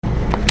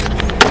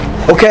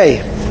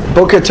Okay,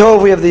 Boker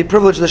Tov, we have the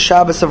privilege of the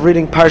Shabbos of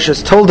reading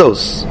Parshas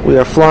Toldos. We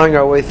are flying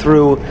our way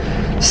through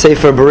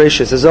Sefer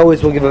Bereshis. As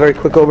always, we'll give a very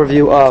quick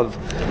overview of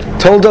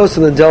Toldos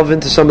and then delve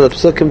into some of the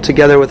Psukim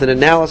together with an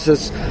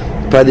analysis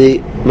by the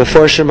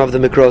Meforshim of the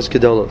Mikros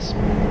Gedolos.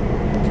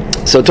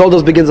 So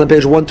Toldos begins on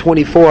page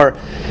 124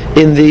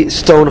 in the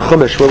Stone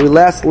Chumash, where we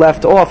last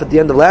left off at the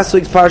end of last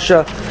week's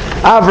Parsha.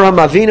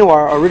 Avram Avinu,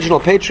 our original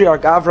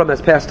patriarch, Avram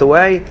has passed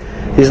away.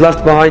 He's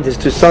left behind his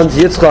two sons,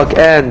 Yitzchak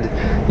and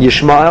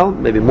Yishmael,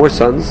 maybe more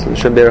sons.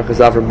 Shem Berach is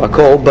Avram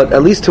Bakol, but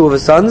at least two of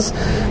his sons,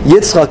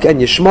 Yitzchak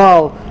and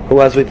Yishmael, who,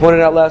 as we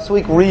pointed out last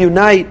week,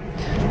 reunite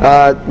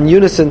in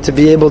unison to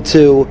be able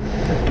to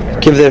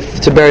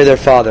bury their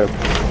father.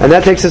 And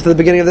that takes us to the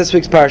beginning of this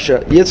week's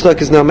Parsha.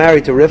 Yitzchak is now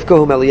married to Rivka,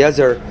 whom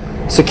Eliezer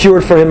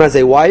secured for him as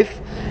a wife,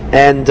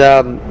 and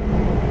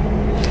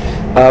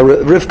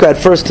Rivka at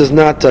first does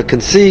not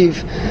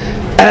conceive.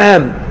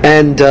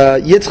 And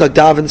Yitzchak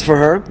davens for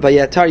her.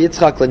 Vayatar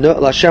Yitzchak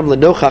l'Hashem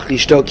lenochach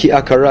ishto ki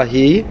akara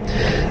hi,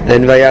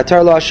 and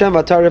Vayatar lo Hashem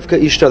atar Rivka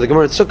ishto. The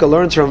Gemara in Sukkah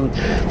learns from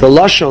the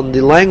lashon,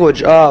 the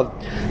language of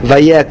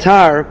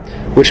Vayatar,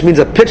 which means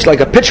a pitch,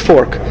 like a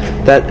pitchfork.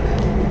 That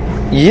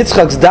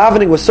Yitzchak's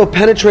davening was so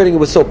penetrating, it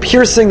was so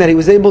piercing that he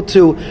was able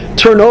to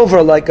turn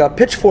over like a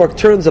pitchfork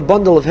turns a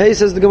bundle of hay,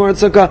 says the Gemara in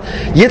Sukkah.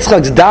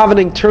 Yitzchak's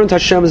davening turned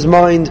Hashem's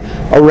mind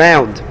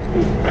around,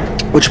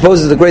 which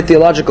poses a great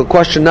theological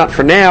question, not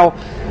for now.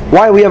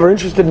 Why are we ever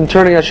interested in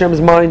turning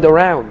Hashem's mind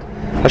around?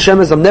 Hashem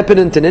is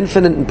omnipotent and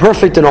infinite and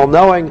perfect and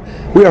all-knowing.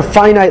 We are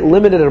finite,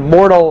 limited, and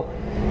mortal.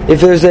 If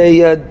there's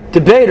a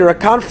debate or a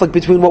conflict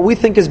between what we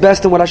think is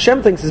best and what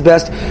Hashem thinks is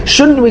best,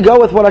 shouldn't we go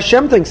with what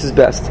Hashem thinks is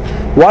best?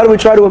 Why do we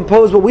try to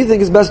impose what we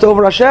think is best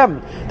over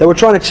Hashem? That we're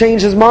trying to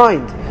change His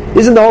mind.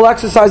 Isn't the whole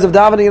exercise of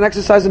davening an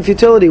exercise in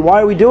futility?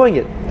 Why are we doing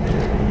it?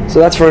 So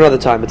that's for another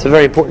time. It's a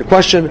very important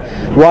question.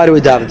 Why do we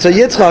daven? So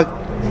Yitzchak,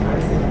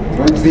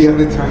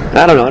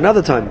 I don't know,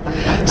 another time.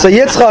 So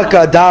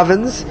Yitzchak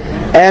davens,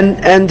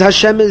 and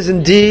Hashem is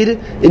indeed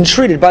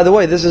entreated. By the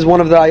way, this is one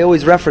of the, I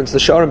always reference the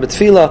Sha'arim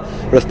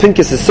B'Tfilah, Rav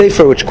Pinkus'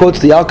 Sefer, which quotes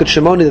the Yalkut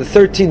Shimoni, the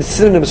 13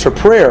 synonyms for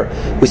prayer.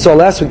 We saw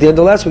last week, the end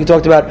of last week, we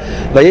talked about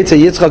Vayetze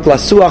Yitzchak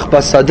lasuach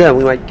basadeh.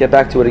 We might get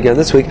back to it again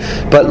this week.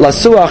 But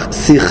lasuach,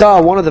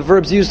 sicha, one of the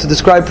verbs used to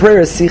describe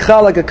prayer is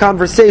sicha, like a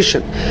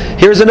conversation.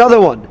 Here's another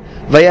one.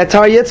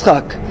 Vayatar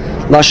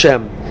Yitzchak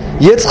Lashem.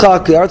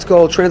 Yitzchak, the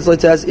article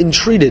translates as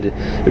entreated.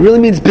 It really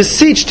means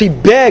beseeched, he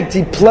begged,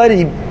 he pled,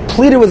 he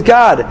pleaded with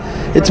God.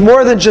 It's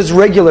more than just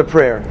regular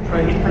prayer.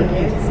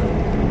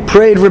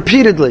 Prayed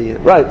repeatedly.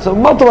 Right, so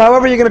multiple,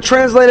 however you're going to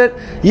translate it,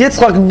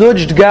 Yitzchak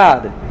nudged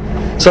God.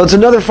 So it's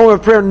another form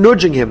of prayer,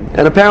 nudging him.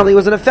 And apparently it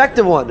was an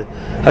effective one.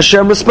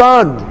 Hashem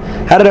respond.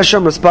 How did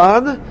Hashem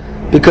respond?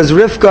 Because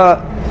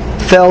Rivka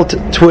felt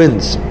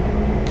twins.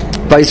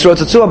 She feels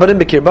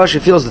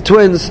the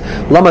twins.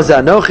 Lama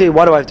zanochi.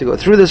 Why do I have to go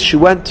through this? She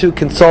went to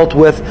consult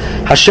with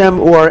Hashem,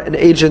 or an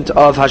agent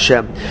of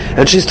Hashem,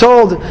 and she's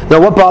told. Now,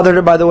 what bothered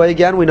her? By the way,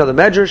 again, we know the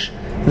Medrash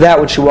that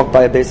when she walked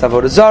by a base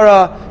avodah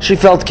zarah, she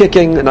felt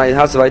kicking. In a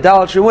house of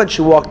idolatry. When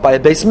she walked by a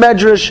base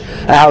medrash,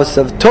 a house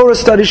of Torah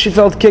study, she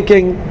felt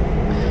kicking.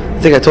 I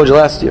think I told you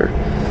last year.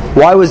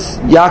 Why was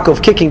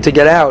Yaakov kicking to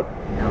get out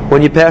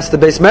when you passed the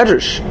base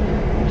medrash?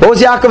 What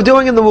was Yaakov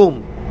doing in the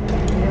womb?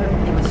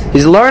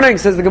 He's learning,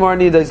 says the Gemara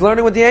Nida. He's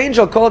learning with the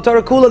angel, Kol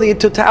Torah Kula, the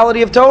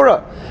totality of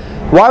Torah.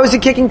 Why was he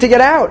kicking to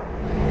get out?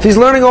 If he's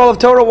learning all of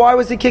Torah, why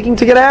was he kicking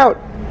to get out?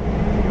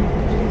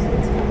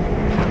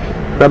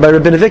 Rabbi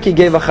Rabinavicki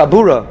gave a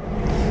chabura,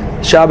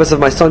 Shabbos of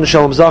my son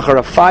Shalom Zachar,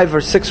 of 5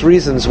 or 6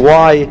 reasons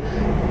why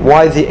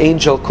the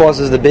angel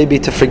causes the baby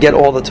to forget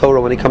all the Torah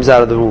when he comes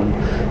out of the womb.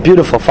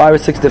 Beautiful, 5 or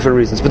 6 different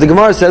reasons. But the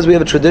Gemara says we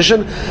have a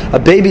tradition, a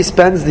baby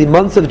spends the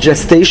month of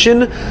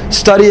gestation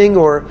studying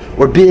or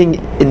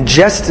being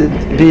ingested,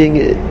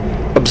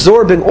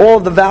 absorbing all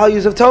of the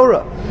values of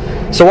Torah.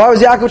 So why was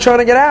Yaakov trying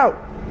to get out?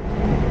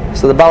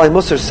 So the Balei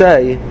Musar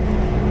say,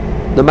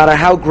 no matter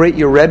how great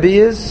your Rebbe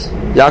is,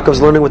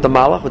 Yaakov's learning with the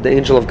Malach, with the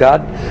angel of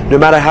God, no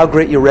matter how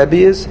great your Rebbe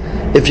is,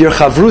 if your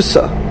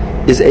chavrusa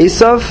is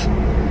Esav,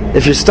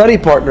 if your study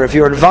partner, if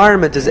your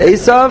environment is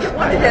Esav,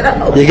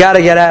 you got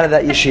to get out of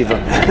that yeshiva.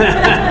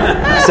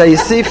 So you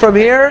see from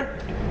here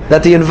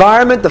that the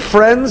environment, the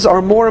friends,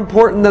 are more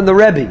important than the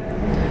Rebbe.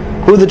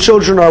 Who the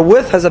children are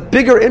with has a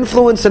bigger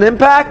influence and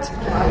impact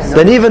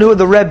than even who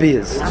the Rebbe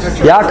is.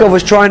 Yaakov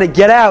was trying to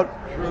get out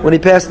when he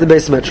passed the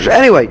base medrash.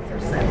 Anyway,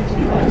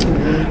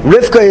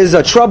 Rivka is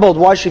troubled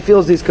why she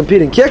feels these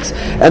competing kicks,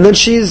 and then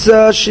she's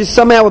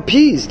somehow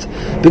appeased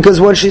because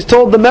when she's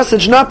told the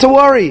message not to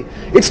worry,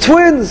 it's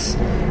twins.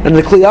 And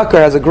the Kli Yakar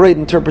has a great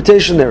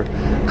interpretation there.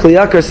 Kli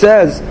Yakar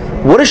says,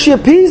 what is she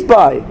appeased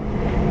by?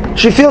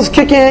 She feels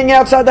kicking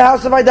outside the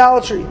house of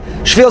idolatry.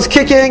 She feels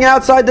kicking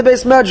outside the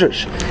base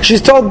medrash.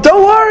 She's told,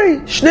 don't worry,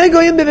 Shnei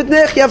goyim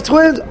b'vitnech, you have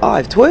twins? Oh, I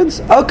have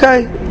twins?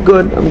 Okay,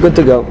 good, I'm good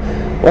to go.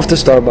 Off to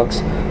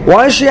Starbucks.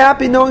 Why is she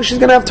happy knowing she's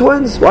going to have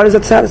twins? Why does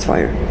that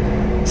satisfy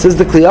her? Says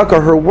the Kli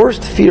Yakar, her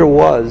worst fear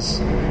was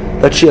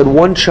that she had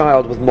one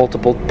child with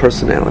multiple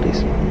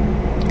personalities.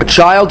 A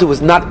child who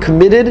was not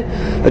committed,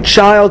 a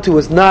child who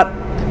was not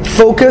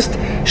focused,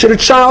 should a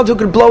child who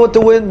could blow at the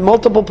wind,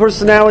 multiple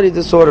personality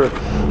disorder,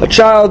 a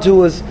child who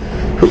was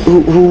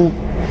who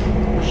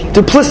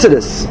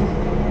duplicitous.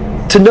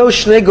 To know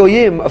Shnei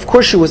Goyim, of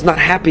course she was not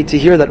happy to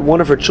hear that one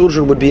of her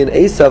children would be an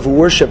Esav who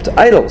worshipped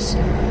idols.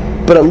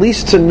 But at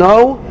least to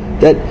know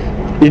that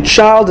your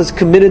child is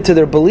committed to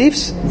their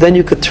beliefs, then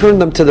you could turn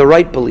them to the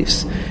right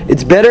beliefs.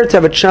 It's better to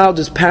have a child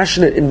who's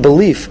passionate in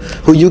belief,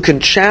 who you can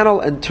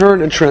channel and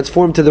turn and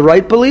transform to the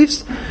right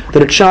beliefs,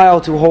 than a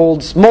child who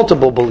holds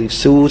multiple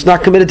beliefs, who's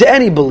not committed to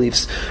any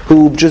beliefs,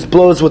 who just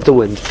blows with the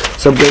wind.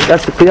 So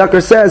that's what Kli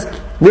Yakar says.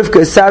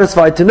 Rivka is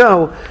satisfied to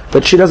know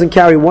that she doesn't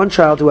carry one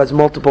child who has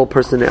multiple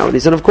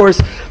personalities. And of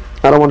course,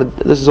 I don't want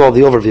to, this is all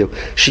the overview.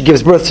 She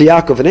gives birth to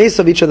Yaakov and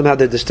Esav. Each of them have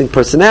their distinct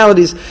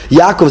personalities.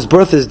 Yaakov's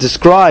birth is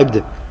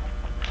described.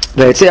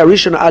 He's described,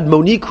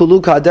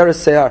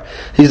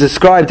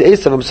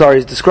 Esav,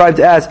 he's described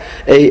as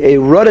a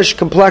reddish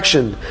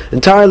complexion,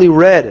 entirely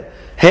red,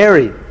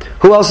 hairy.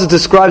 Who else is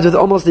described with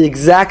almost the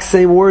exact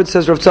same words,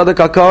 says Rav Tzadok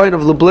HaKohen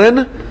of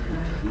Lublin?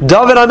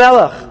 David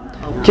HaMelech.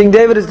 King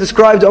David is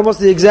described almost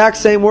the exact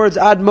same words,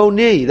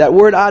 Admoni, that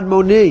word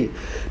Admoni,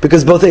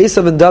 because both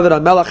Esav and David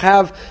HaMelech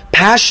have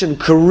passion,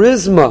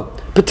 charisma,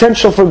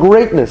 potential for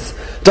greatness.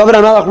 David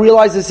HaMelech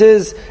realizes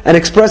his and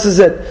expresses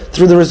it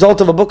through the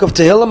result of a book of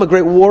Tehillim, a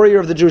great warrior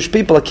of the Jewish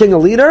people, a king, a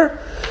leader.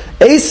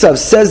 Esav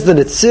says the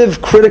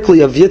Netziv critically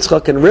of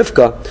Yitzchak and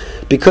Rivka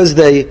because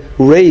they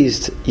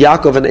raised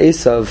Yaakov and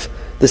Esav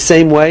the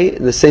same way,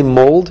 in the same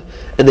mold,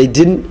 and they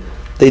didn't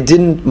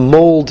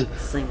mold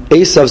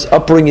Esav's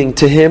upbringing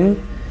to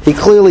him. He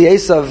clearly,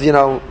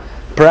 Esav,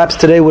 perhaps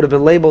today would have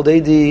been labeled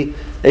ADD,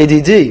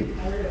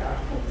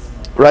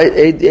 right?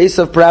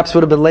 Esav perhaps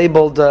would have been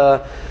labeled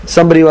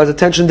somebody who has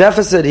attention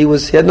deficit. He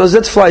had no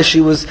zitzfleisch.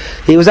 He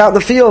was out in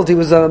the field. He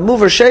was a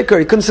mover, shaker.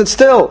 He couldn't sit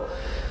still.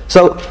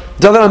 So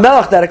David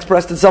HaMelech, that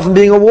expressed itself in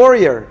being a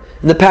warrior,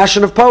 in the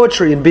passion of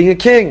poetry, and being a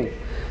king.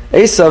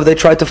 Esav, they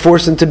tried to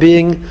force into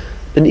being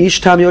an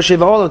Ish Tam Yoshev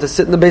Olam, to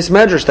sit in the base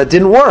medrash. That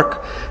didn't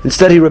work.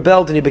 Instead, he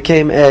rebelled and he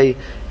became a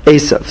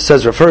Esav,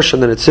 says Rav Hirsch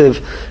and the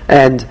Netziv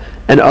and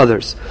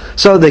others.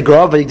 So they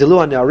grow up,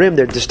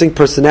 their distinct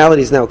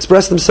personalities now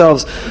express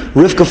themselves.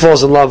 Rivka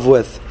falls in love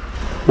with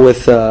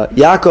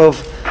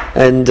Yaakov,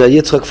 and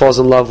Yitzchak falls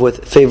in love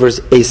with, favors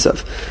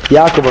Esav.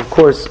 Yaakov, of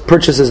course,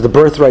 purchases the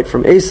birthright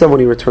from Esav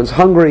when he returns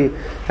hungry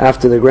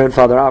after their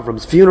grandfather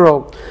Avram's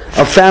funeral.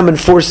 A famine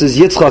forces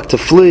Yitzchak to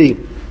flee.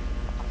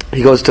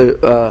 He goes down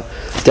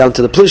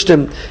to the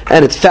Plishtim,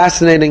 and it's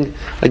fascinating.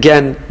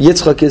 Again,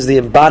 Yitzchak is the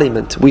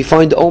embodiment. We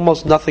find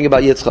almost nothing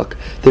about Yitzchak.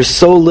 There's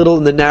so little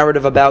in the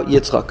narrative about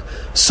Yitzchak.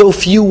 So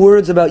few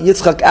words about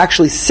Yitzchak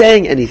actually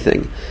saying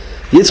anything.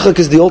 Yitzchak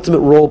is the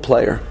ultimate role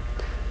player.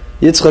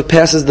 Yitzchak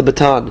passes the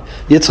baton.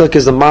 Yitzchak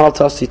is the model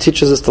to us. He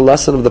teaches us the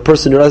lesson of the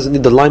person who doesn't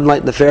need the limelight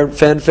and the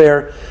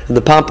fanfare and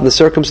the pomp and the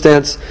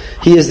circumstance.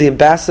 He is the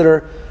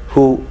ambassador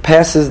who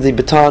passes the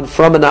baton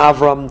from an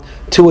Avram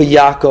to a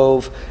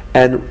Yaakov,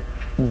 and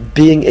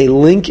being a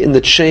link in the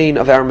chain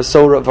of our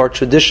Masorah, of our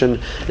tradition,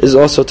 is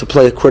also to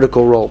play a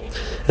critical role.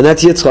 And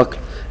that's Yitzchak.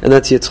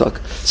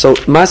 So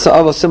Masa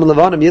Avo Sim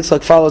Levanim,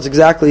 Yitzchak follows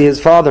exactly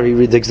his father. He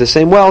redigs the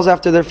same wells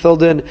after they're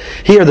filled in.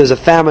 Here there's a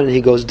famine and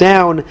he goes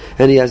down,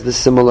 and he has this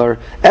similar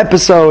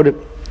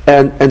episode,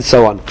 and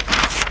so on.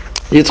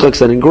 Yitzchak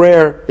said in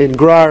Grar,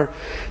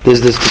 there's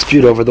this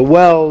dispute over the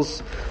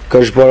wells.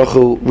 Kadosh Baruch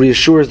Hu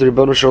reassures, the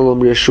Rebbeinu Shalom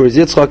reassures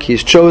Yitzchak,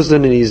 he's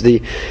chosen, and he's the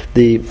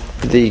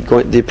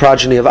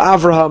progeny of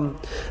Avraham.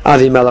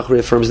 Avimelech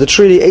reaffirms the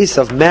treaty.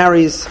 Esav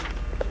marries.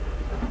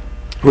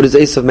 Who does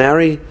Esav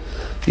marry?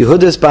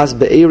 Yehudis bas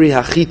Be'eri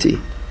Hachiti,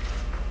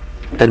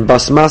 and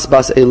Basmas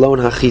bas Elon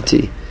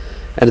Hachiti.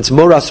 And it's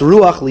Moras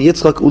Ruach li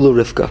Yitzchak ulu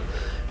Rivka.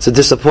 It's a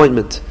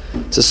disappointment.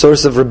 It's a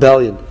source of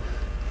rebellion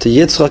to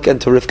Yitzchak and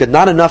to Rivka.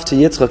 Not enough to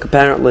Yitzchak,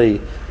 apparently,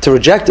 to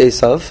reject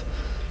Esav.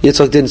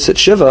 Yitzchak didn't sit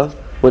Shiva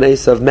when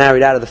Esav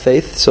married out of the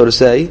faith, so to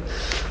say,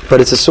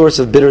 but it's a source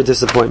of bitter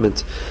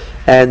disappointment.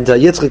 And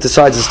Yitzchak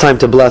decides it's time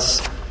to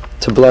bless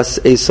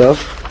Esav.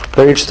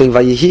 Very interesting.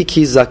 Vayihi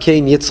ki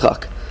zakein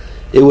Yitzchak.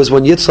 It was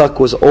when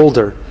Yitzchak was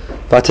older.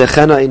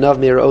 Vatechena inav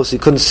me'ros. He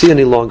couldn't see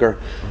any longer,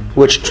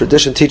 which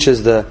tradition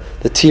teaches the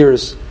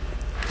tears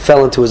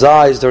fell into his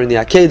eyes during the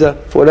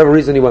Akedah. For whatever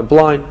reason, he went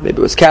blind. Maybe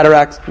it was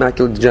cataract,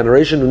 macular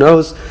degeneration, who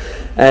knows?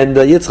 And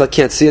Yitzchak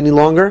can't see any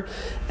longer.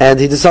 And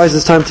he decides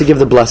it's time to give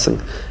the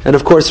blessing. And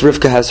of course,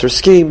 Rivka has her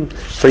scheme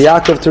for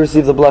Yaakov to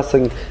receive the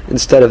blessing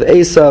instead of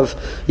Esav.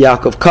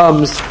 Yaakov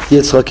comes.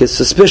 Yitzchak is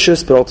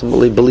suspicious, but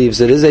ultimately believes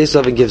it is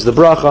Esav and gives the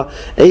bracha.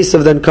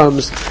 Esav then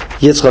comes.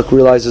 Yitzchak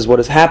realizes what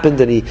has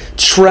happened, and he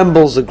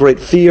trembles a great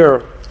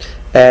fear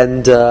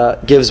and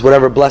gives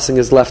whatever blessing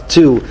is left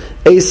to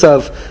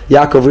Esav.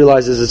 Yaakov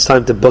realizes it's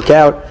time to book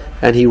out,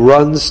 and he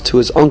runs to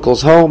his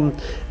uncle's home.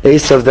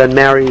 Esav then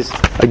marries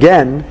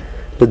again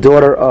the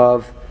daughter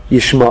of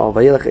Yishmael.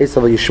 Vayelech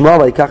Esav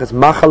Yishmael, vayikach es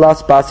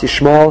Machalas bas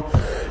Yishmael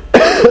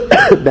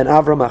ben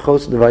Avram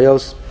achos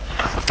nevayos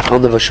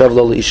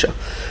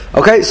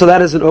Okay, so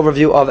that is an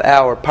overview of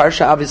our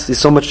parsha. Obviously,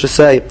 so much to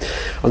say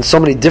on so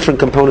many different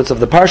components of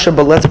the parsha,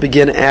 but let's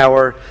begin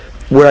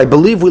where I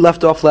believe we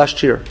left off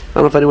last year. I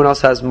don't know if anyone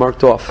else has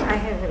marked off. I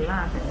have a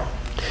lot.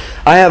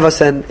 I have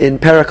us in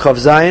Perek Chav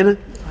Zayin,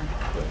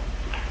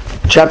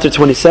 chapter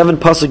 27,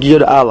 Pasuk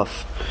Yud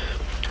Aleph,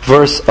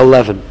 verse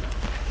 11.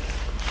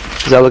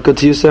 Does that look good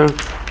to you, Sarah?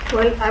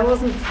 Well, I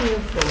wasn't here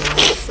for a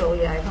while, so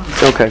yeah, I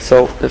don't. Okay,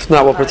 so if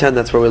not, we'll pretend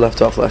that's where we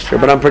left off last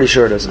year, but I'm pretty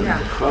sure it is. Yeah.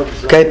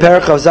 Okay,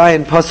 Perek Chav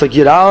Zayin, Pasuk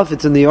Yud Aleph.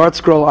 It's in the Art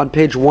Scroll on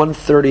page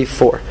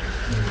 134.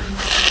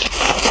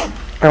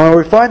 And where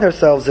we find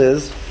ourselves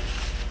is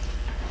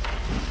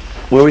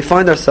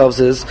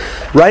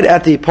right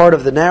at the part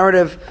of the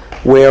narrative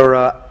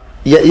where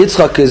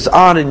Yitzchak is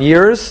on in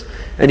years,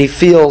 and he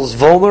feels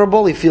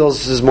vulnerable, he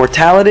feels his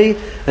mortality,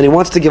 and he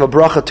wants to give a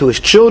bracha to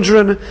his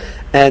children,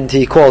 and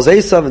he calls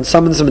Esav and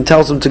summons him and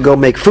tells him to go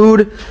make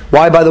food.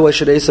 Why, by the way,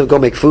 should Esav go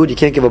make food? You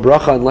can't give a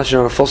bracha unless you're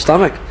on a full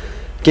stomach.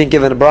 You can't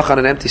give a bracha on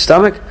an empty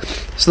stomach.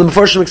 So the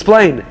Mefarshim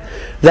explain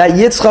that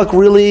Yitzchak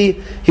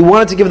really, he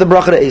wanted to give the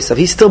bracha to Esav.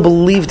 He still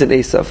believed in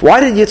Esav.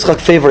 Why did Yitzchak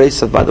favor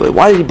Esav, by the way?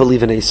 Why did he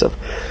believe in Esav?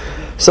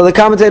 So the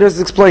commentators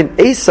explain,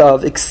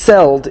 Esav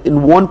excelled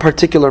in one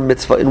particular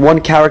mitzvah, in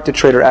one character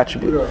trait or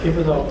attribute.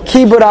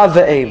 Kibud av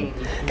ve'em.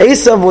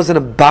 Esav was an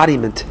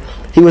embodiment.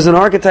 He was an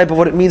archetype of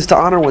what it means to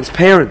honor one's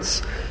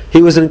parents.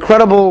 He was an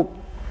incredible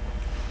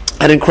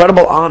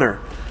honor,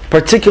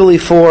 particularly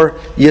for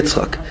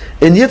Yitzchak.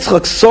 And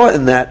Yitzchak saw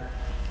in that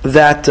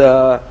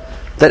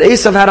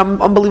Esav had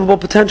unbelievable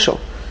potential.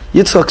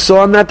 Yitzchak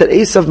saw in that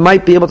Esav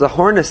might be able to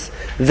harness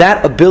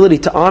that ability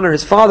to honor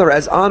his father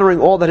as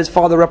honoring all that his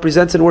father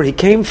represents and where he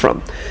came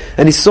from.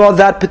 And he saw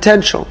that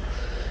potential.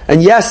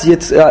 And yes,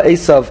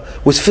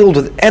 Esav was filled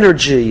with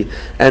energy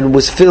and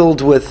was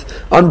filled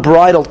with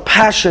unbridled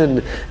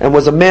passion and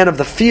was a man of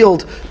the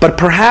field, but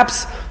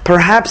perhaps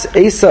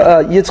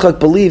Yitzchak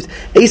believed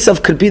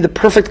Esav could be the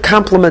perfect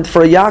complement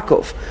for a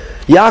Yaakov.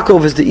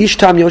 Yaakov is the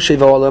Ishtam Yoshev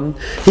Olam.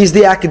 He's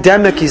the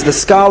academic, he's the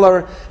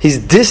scholar, he's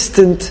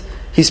distant,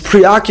 he's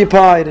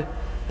preoccupied,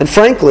 and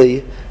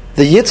frankly,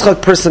 the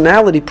Yitzchak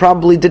personality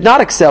probably did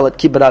not excel at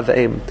Kibud av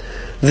ve'em.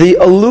 The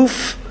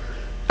aloof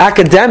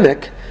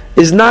academic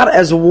is not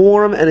as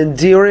warm and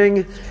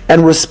endearing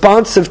and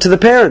responsive to the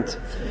parent.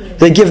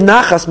 They give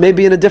nachas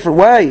maybe in a different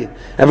way.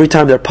 Every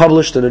time they're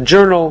published in a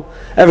journal,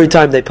 every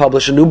time they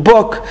publish a new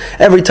book,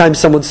 every time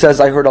someone says,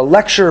 I heard a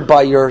lecture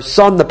by your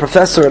son, the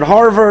professor at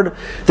Harvard,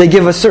 they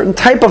give a certain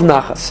type of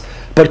nachas.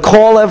 But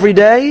call every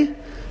day,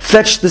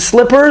 fetch the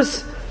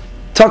slippers,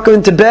 tuck him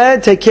into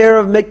bed, take care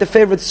of, make the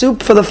favorite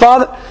soup for the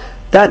father.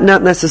 That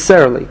not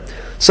necessarily.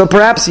 So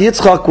perhaps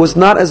Yitzchak was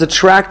not as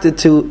attracted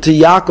to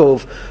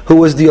Yaakov, who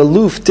was the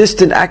aloof,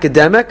 distant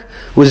academic,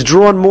 was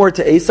drawn more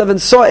to Esav,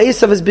 and saw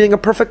Esav as being a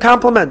perfect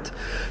complement.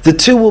 The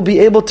two will be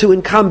able to,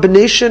 in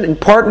combination, in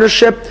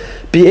partnership,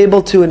 be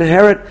able to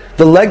inherit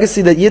the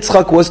legacy that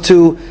Yitzchak was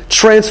to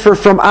transfer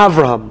from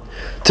Avraham,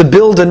 to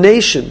build a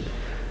nation.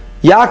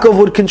 Yaakov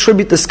would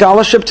contribute the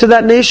scholarship to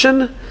that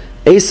nation,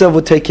 Esav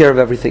would take care of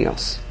everything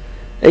else.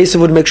 Esav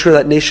would make sure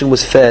that nation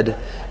was fed.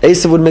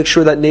 Esav would make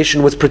sure that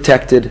nation was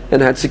protected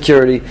and had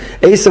security.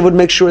 Esav would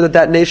make sure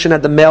that nation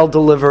had the mail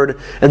delivered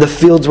and the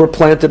fields were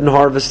planted and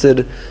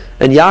harvested.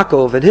 And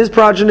Yaakov and his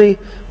progeny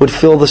would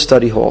fill the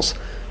study halls,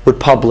 would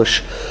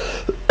publish,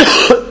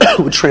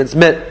 would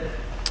transmit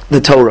the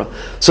Torah.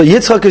 So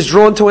Yitzchak is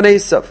drawn to an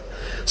Esav.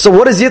 So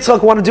what does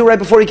Yitzchak want to do right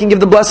before he can give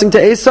the blessing to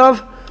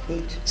Esav?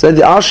 Said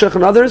the Alshech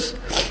and others.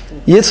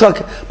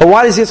 Yitzchak. But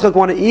why does Yitzchak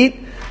want to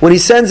eat? When he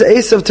sends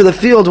Esav to the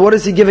field, what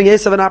is he giving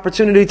Esav an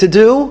opportunity to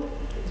do?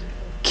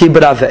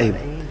 Kibud av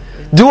ve'em.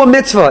 Do a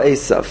mitzvah,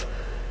 Esav.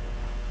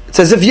 It's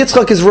as if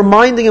Yitzchak is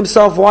reminding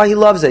himself why he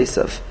loves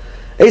Esav.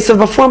 Esav,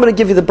 before I'm going to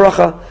give you the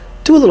bracha,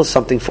 do a little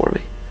something for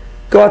me.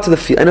 Go out to the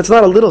field. And it's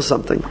not a little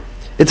something.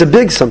 It's a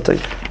big something.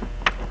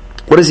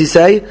 What does he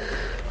say?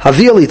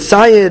 Havil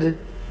itzayid.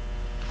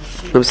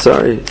 I'm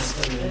sorry.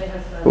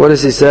 What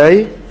does he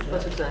say?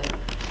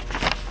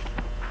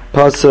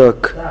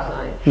 Pasuk.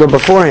 No,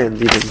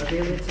 beforehand even.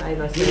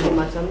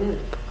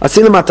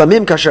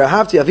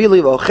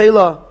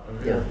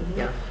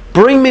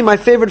 Bring me my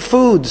favorite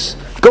foods.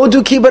 Go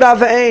do Kibud av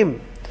ve'em.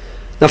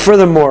 Now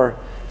furthermore,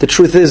 the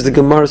truth is, the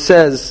Gemara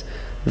says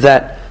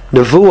that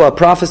Nevuah,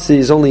 prophecy,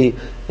 is only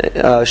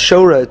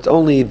Shora, it's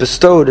only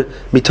bestowed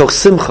mitoch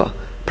simcha.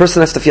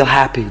 Person has to feel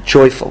happy,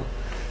 joyful.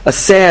 A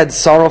sad,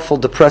 sorrowful,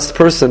 depressed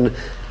person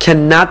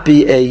cannot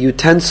be a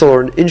utensil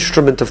or an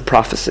instrument of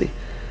prophecy.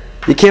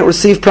 You can't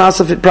receive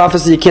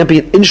prophecy. You can't be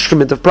an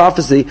instrument of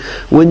prophecy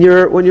when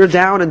you're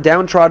down and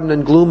downtrodden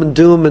and gloom and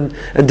doom and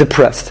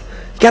depressed.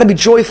 You got to be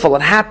joyful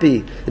and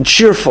happy and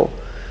cheerful.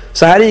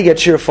 So how do you get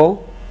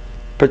cheerful?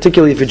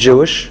 Particularly if you're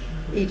Jewish,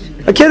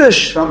 a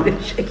kiddush,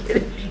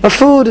 a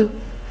food.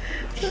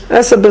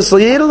 That's a bissel.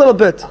 You eat a little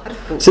bit.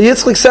 So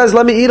Yitzchak says,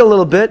 "Let me eat a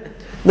little bit."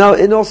 Now,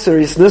 in all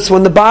seriousness,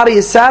 when the body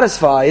is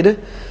satisfied,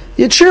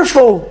 you're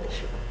cheerful.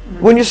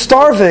 When you're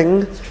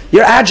starving,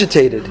 you're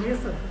agitated.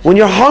 When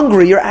you're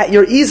hungry,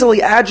 you're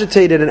easily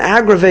agitated and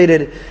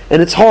aggravated,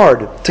 and it's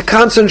hard to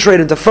concentrate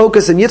and to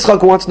focus, and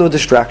Yitzchak wants no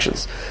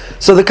distractions.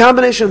 So the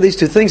combination of these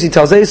two things, he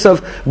tells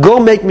Esav, go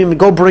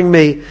bring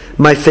me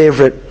my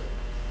favorite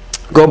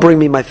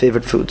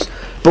foods.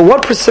 But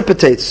what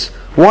precipitates?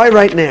 Why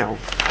right now?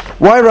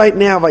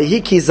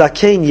 Vayhiki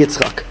zakein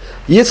Yitzchak.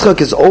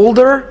 Yitzchak is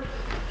older,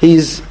 he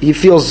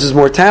feels his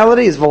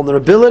mortality, his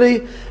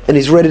vulnerability, and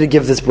he's ready to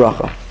give this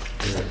bracha.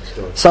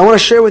 So I want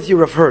to share with you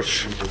Rav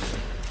Hirsch.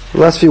 The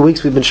last few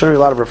weeks we've been sharing a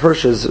lot of Rav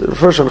Hirsch's. Rav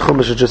Hirsch on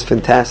Chumash is just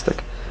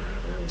fantastic.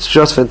 It's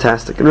just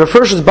fantastic. And Rav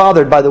Hirsch is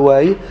bothered, by the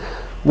way,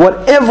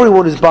 what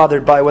everyone is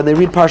bothered by when they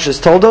read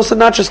Parshas Toldos, and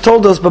not just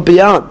Toldos, but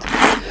beyond.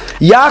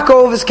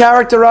 Yaakov is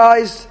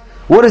characterized.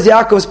 What is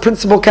Yaakov's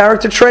principal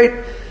character trait?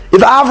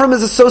 If Avram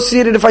is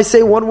associated, if I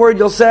say one word,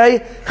 you'll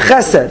say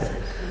Chesed.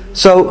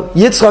 So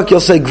Yitzchak, you'll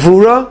say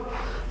Gvura.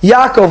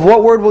 Yaakov,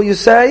 what word will you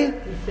say?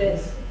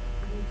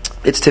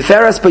 It's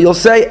Tiferes, but you'll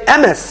say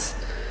Emes.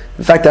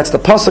 In fact, that's the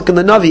pasuk in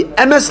the Navi.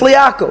 Emes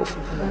liYaakov.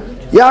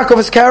 Yaakov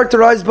is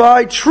characterized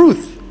by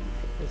truth.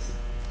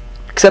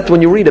 Except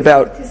when you read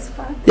about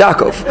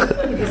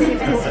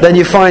Yaakov, then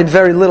you find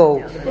very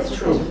little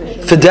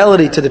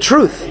fidelity to the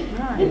truth.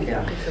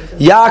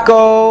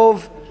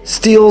 Yaakov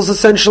steals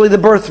essentially the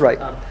birthright.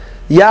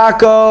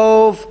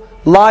 Yaakov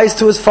lies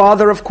to his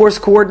father, of course,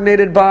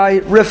 coordinated by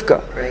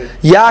Rivka.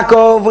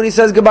 Yaakov, when he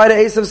says goodbye to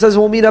Esav, says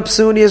we'll meet up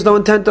soon. He has no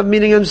intent of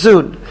meeting him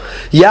soon.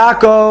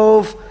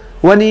 Yaakov,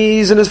 when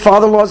he's in his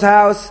father-in-law's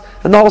house,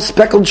 and the whole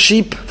speckled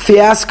sheep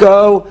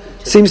fiasco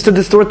seems to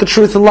distort the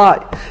truth and lie.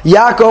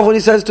 Yaakov, when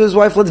he says to his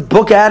wife, let's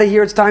book out of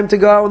here, it's time to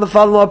go, when the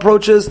father-in-law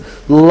approaches,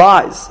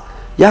 lies.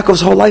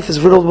 Yaakov's whole life is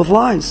riddled with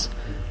lies.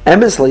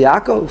 Emes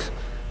liYaakov.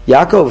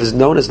 Yaakov is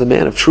known as the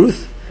man of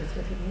truth.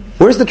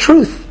 Where's the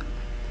truth?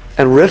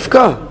 And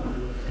Rivka,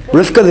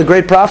 the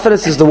great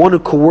prophetess, is the one who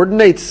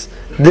coordinates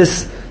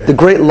the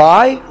great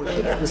lie?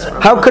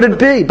 How could it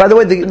be? By the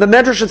way, the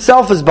Medrash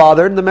itself is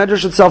bothered. The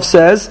Medrash itself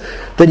says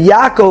that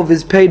Yaakov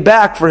is paid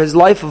back for his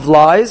life of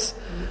lies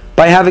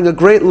by having a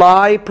great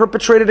lie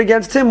perpetrated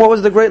against him. What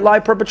was the great lie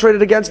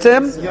perpetrated against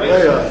him?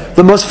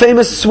 The most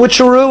famous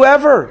switcheroo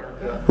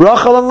ever.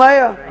 Rachel and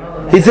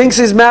Leah. He thinks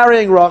he's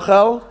marrying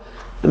Rachel.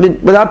 I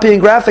mean, without being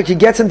graphic, he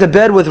gets into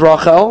bed with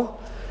Rachel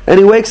and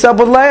he wakes up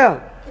with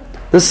Leah.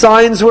 The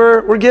signs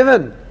were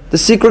given. The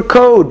secret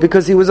code,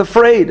 because he was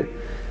afraid.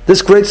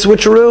 This great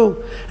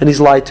switcheroo. And he's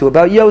lied to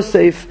about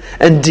Yosef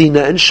and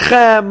Dinah and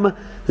Shechem.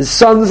 His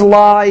sons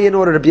lie in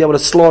order to be able to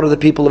slaughter the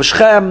people of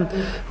Shechem.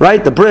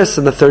 Right? The bris,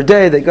 and the third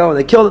day they go and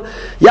they kill them.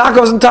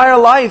 Yaakov's entire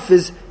life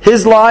is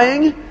his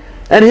lying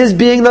and his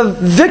being the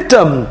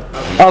victim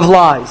of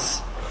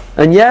lies.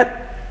 And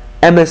yet,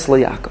 Emes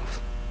liYaakov.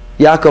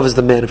 Yaakov is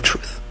the man of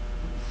truth.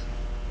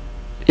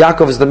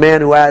 Yaakov is the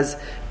man who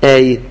has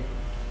an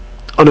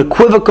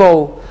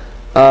unequivocal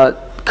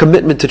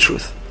commitment to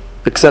truth,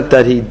 except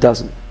that he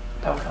doesn't.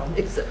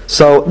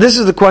 So this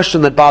is the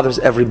question that bothers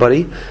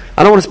everybody.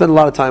 I don't want to spend a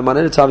lot of time on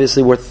it. It's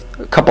obviously worth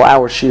a couple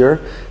hours here,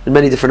 and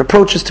many different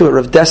approaches to it.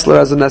 Rav Dessler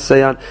has an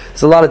essay on.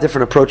 There's a lot of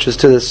different approaches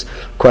to this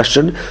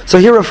question. So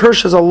here Rav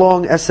Hirsch has a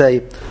long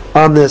essay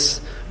on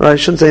this, or I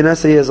shouldn't say an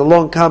essay, he has a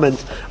long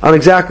comment on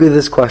exactly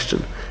this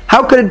question.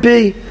 How could it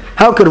be?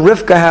 How could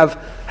Rivka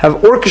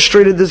have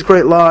orchestrated this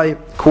great lie,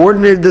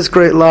 coordinated this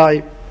great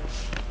lie?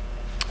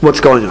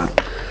 What's going on?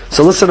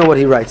 So listen to what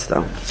he writes,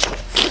 though.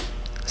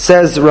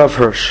 Says Rav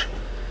Hirsch,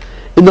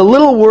 in the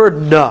little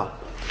word na,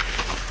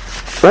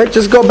 right?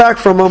 Just go back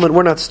for a moment.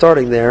 We're not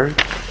starting there,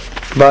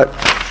 but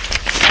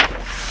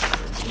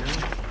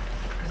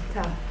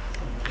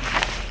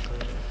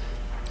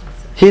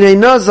Hinei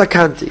na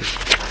zakanti.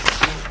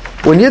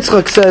 When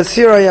Yitzchak says,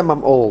 "Here I am,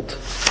 I'm old."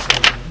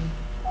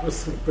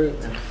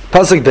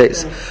 Pasuk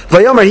Beis.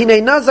 Vayomer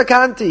Hinei na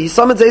zakanti. He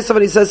summons Esav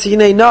and he says,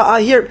 "Hinei na,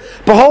 here,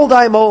 behold,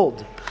 I am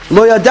old."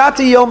 Lo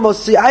yadati yom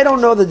mosi. I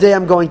don't know the day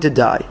I'm going to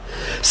die.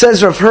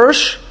 Says Rav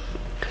Hirsch,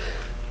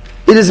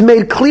 it is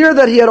made clear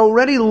that he had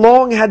already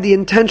long had the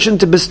intention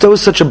to bestow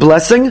such a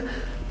blessing,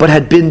 but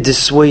had been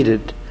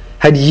dissuaded,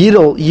 had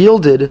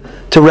yielded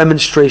to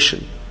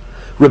remonstration.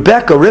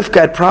 Rivka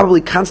had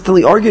probably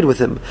constantly argued with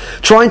him,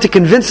 trying to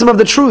convince him of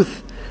the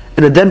truth,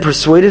 and had then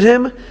persuaded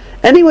him,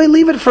 anyway,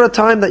 leave it for a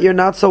time that you're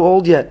not so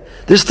old yet.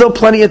 There's still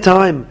plenty of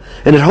time,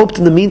 and had hoped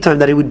in the meantime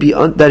that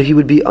he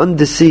would be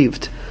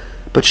undeceived.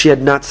 But she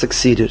had not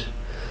succeeded.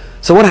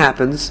 So what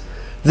happens?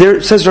 There,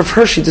 says Rav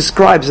Hirsch, he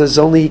describes as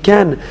only he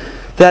can,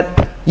 that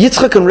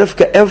Yitzchak and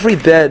Rivka, every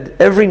bed,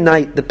 every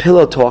night, the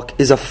pillow talk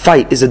is a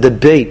fight, is a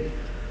debate.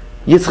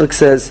 Yitzchak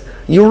says,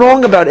 you're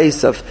wrong about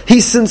Esav.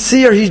 He's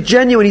sincere, he's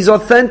genuine, he's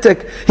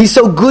authentic, he's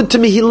so good to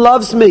me, he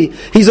loves me,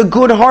 he's a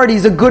good heart,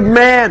 he's a good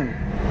man.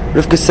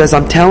 Rivka says,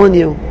 I'm telling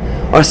you,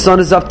 our son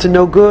is up to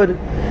no good.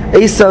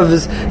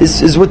 Esav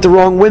is with the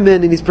wrong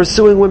women, and he's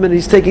pursuing women, and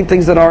he's taking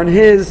things that aren't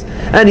his,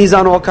 and he's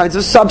on all kinds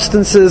of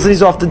substances, and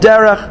he's off the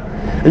derech.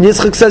 And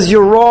Yitzchak says,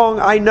 you're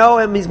wrong, I know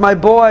him, he's my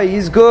boy,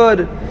 he's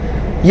good.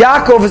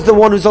 Yaakov is the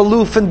one who's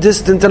aloof and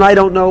distant, and I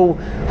don't know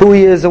who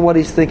he is and what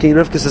he's thinking.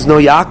 Rivka says, no,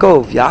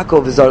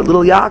 Yaakov is our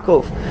little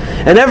Yaakov.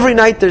 And every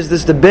night there's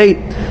this debate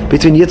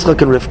between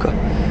Yitzchak and Rivka.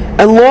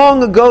 And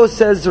long ago,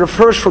 says Rav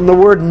Hirsch, from the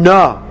word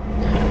na,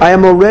 I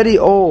am already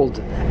old.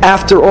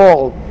 After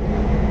all,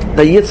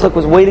 that Yitzchak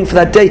was waiting for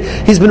that day.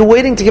 He's been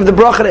waiting to give the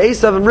bracha to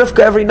Esav, and Rivka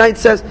every night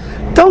says,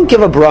 don't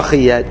give a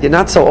bracha yet. You're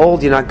not so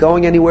old, you're not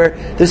going anywhere.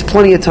 There's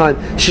plenty of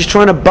time. She's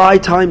trying to buy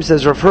time,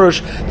 says Rav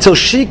Hirsch, till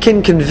she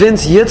can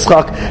convince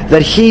Yitzchak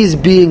that he's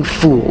being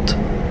fooled.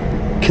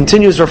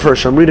 Continues Rav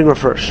Hirsch, I'm reading Rav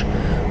Hirsch.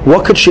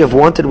 What could she have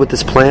wanted with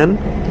this plan?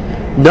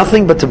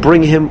 Nothing but to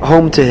bring him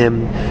home to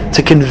him,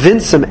 to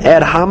convince him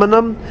ad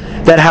hominem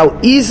that how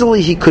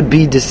easily he could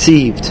be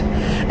deceived.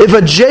 If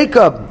a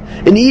Jacob,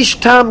 an Ish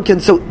Tam, can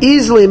so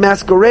easily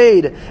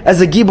masquerade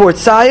as a Gibor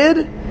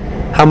Tzayid,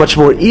 how much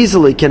more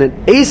easily can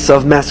an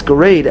Esav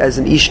masquerade as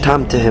an Ish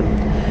Tam to him?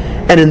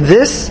 And in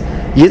this,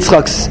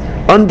 Yitzchak's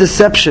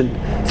undeception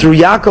through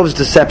Yaakov's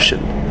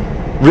deception,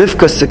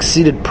 Rivka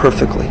succeeded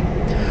perfectly.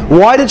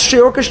 Why did she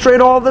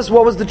orchestrate all this?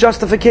 What was the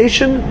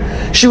justification?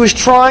 She was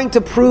trying to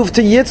prove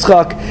to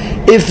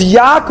Yitzchak, if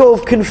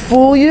Yaakov can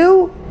fool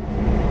you,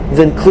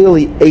 then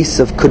clearly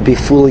Esav could be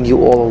fooling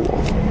you all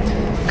along.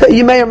 Okay,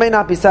 you may or may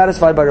not be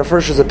satisfied by Rav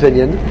Hirsch's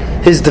opinion,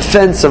 his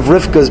defense of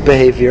Rivka's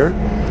behavior.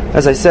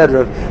 As I said,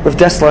 Rav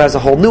Dessler has a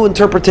whole new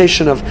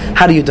interpretation of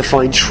how do you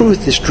define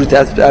truth. Is truth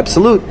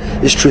absolute?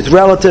 Is truth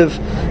relative?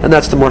 And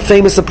that's the more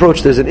famous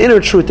approach. There's an inner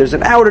truth, there's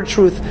an outer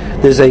truth,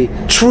 there's a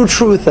true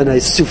truth and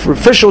a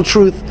superficial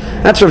truth.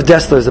 That's Rav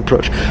Dessler's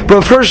approach. But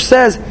Rav Hirsch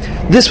says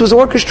this was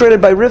orchestrated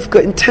by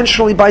Rivka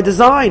intentionally by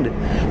design.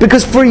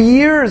 Because for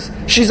years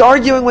she's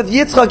arguing with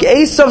Yitzchak,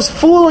 Esav's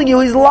fooling you,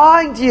 he's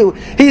lying to you,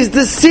 he's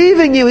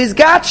deceiving you, he's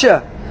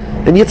gotcha.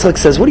 And Yitzchak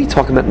says, what are you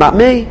talking about? Not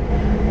me.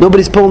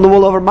 Nobody's pulling the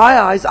wool over my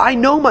eyes. I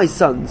know my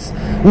sons.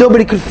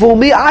 Nobody could fool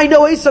me. I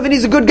know Esav and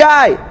he's a good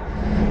guy.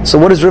 So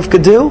what does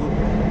Rivka do?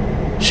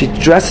 She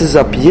dresses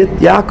up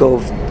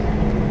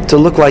Yaakov to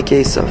look like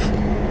Esav.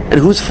 And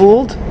who's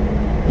fooled?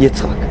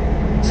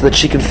 Yitzchak. So that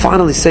she can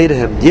finally say to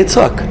him,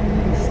 Yitzchak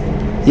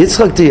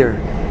dear,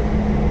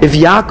 if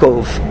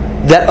Yaakov,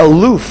 that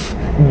aloof,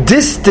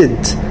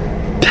 distant,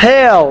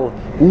 pale,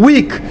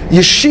 weak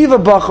yeshiva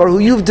bachar who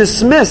you've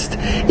dismissed,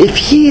 if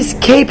he's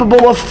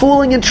capable of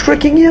fooling and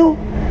tricking you,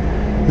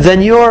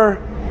 then your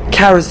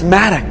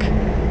charismatic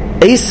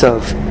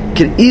Esav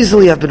can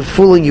easily have been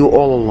fooling you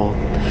all along.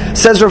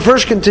 Says Rav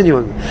Hirsch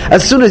continuing,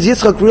 as soon as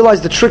Yitzchak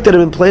realized the trick that had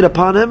been played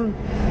upon him,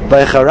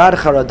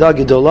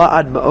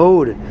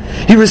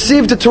 he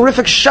received a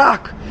terrific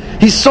shock.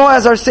 He saw,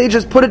 as our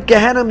sages put it,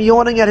 Gehenna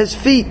yawning at his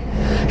feet.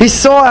 He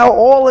saw how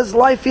all his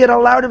life he had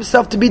allowed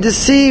himself to be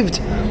deceived.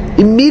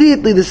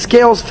 Immediately the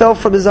scales fell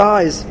from his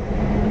eyes,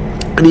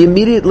 and he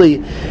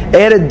immediately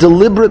added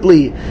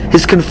deliberately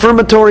his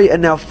confirmatory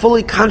and now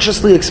fully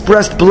consciously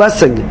expressed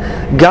blessing,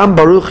 Gam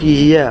Baruch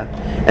Yihiyeh,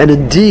 and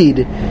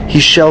indeed he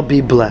shall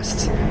be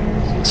blessed.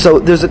 So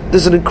there's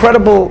an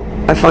incredible,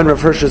 I find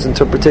Rav Hirsch's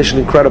interpretation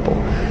incredible,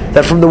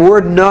 that from the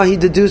word na he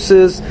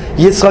deduces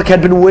Yitzchak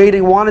had been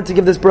waiting, wanted to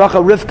give this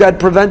bracha, Rivka had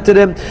prevented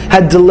him,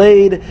 had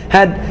delayed,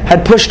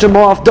 had pushed him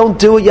off. Don't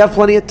do it, you have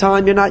plenty of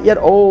time, you're not yet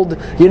old,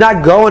 you're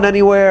not going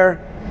anywhere.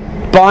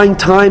 Buying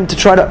time to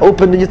try to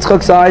open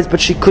Yitzchak's eyes, but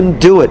she couldn't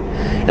do it.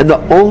 And the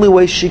only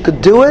way she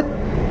could do it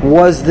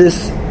was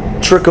this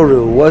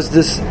trickery, was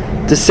this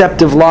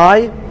deceptive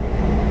lie,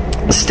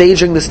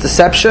 staging this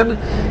deception,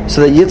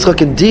 so that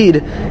Yitzchak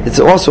indeed,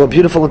 it's also a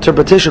beautiful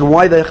interpretation.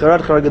 Why the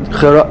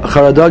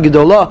Charada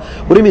Gedolah?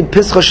 What do you mean,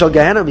 Pischa Shel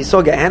Gehenna? He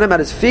saw Gehenna at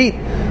his feet.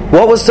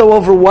 What was so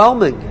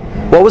overwhelming?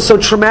 What was so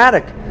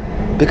traumatic?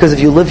 Because if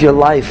you live your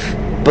life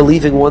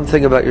believing one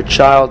thing about your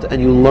child and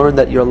you learn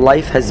that your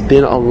life has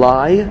been a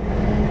lie,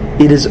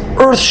 it is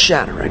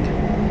earth-shattering.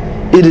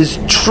 It is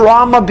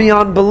trauma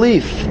beyond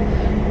belief.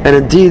 And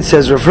indeed,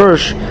 says Rav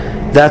Hirsch,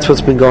 that's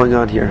what's been going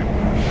on here.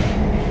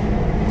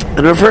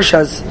 And Rav Hirsch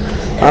has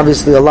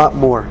obviously a lot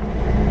more.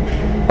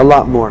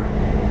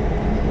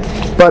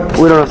 But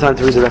we don't have time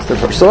to read the rest of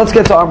the verse. So let's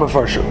get to our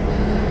Mefarshim.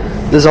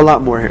 There's a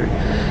lot more here.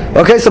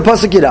 Okay, so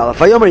Pasuk Yud Aleph.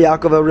 Vayomer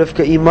Yaakov el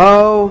Rivka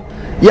imo.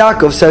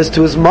 Yaakov says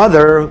to his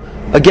mother,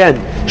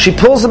 again, she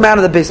pulls him out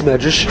of the base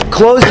medrash.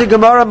 Close your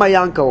Gemara, my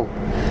uncle.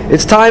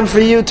 It's time for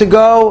you to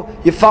go.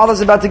 Your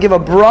father's about to give a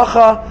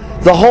bracha.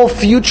 The whole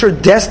future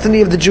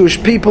destiny of the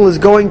Jewish people is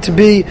going to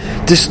be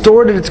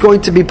distorted. It's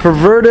going to be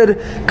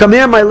perverted. Come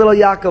here, my little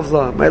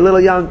Yaakovla, my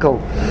little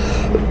Yankel.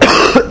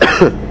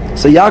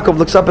 So Yaakov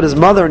looks up at his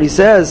mother and he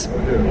says,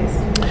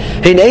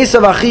 Hein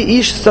Esav achi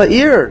ish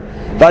sa'ir,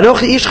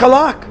 v'anochi ish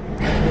chalak.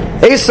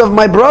 Esav,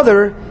 my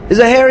brother, is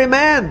a hairy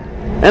man,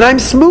 and I'm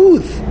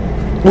smooth.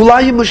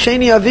 Ulayi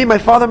musheni avi, my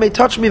father may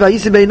touch me,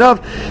 v'yisi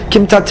beinav,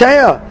 kim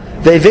tateya.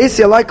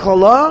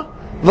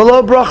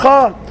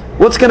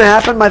 What's going to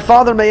happen? My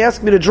father may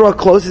ask me to draw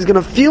close. He's going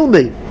to feel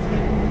me.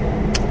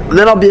 And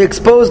then I'll be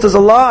exposed as a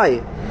lie.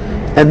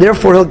 And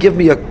therefore he'll give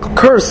me a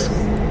curse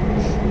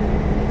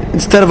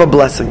instead of a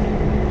blessing.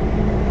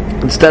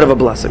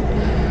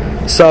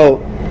 So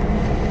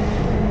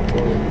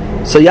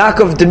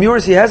Yaakov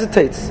demurs, he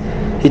hesitates.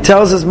 he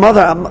tells his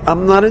mother,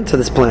 I'm not into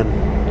this plan.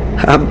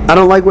 I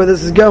don't like where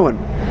this is going.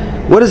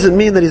 What does it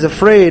mean that he's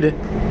afraid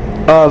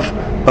of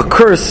a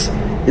curse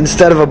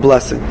instead of a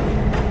blessing?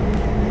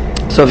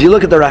 So if you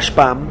look at the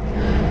Rashbam,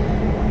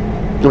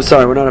 I'm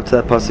sorry, we're not up to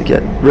that pasuk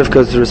yet.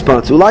 Rivka's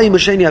response. Ulayi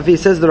Masheni Avi,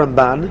 says the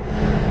Ramban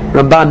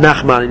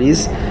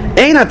Nachmanides,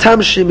 Ein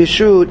atam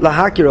shemishu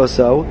lahakir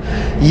oso.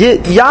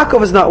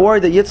 Yaakov is not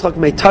worried that Yitzchak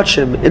may touch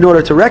him in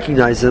order to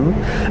recognize him.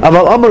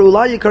 Aval Amar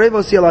ulayi karev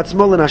osi al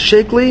atzmo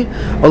lenashekli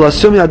o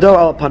lasum yado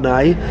al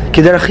panai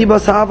kederech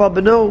chibas ha'av al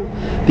beno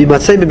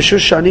v'matzei b'mshush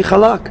shani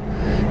chalak.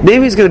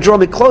 Maybe he's going to draw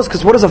me close,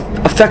 because what does an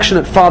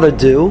affectionate father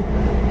do?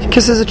 He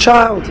kisses a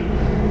child,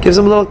 gives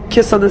him a little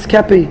kiss on his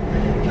kepi,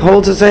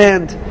 holds his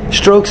hand,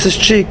 strokes his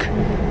cheek.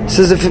 He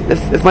says,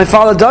 if my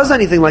father does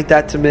anything like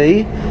that to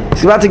me,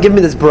 he's about to give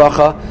me this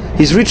bracha.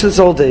 He's reached this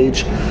old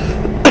age.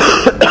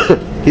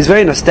 He's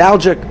very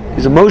nostalgic.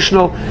 He's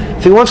emotional.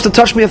 If he wants to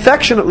touch me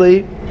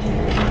affectionately,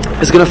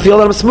 he's going to feel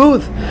that I'm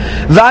smooth.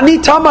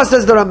 Vani Tama,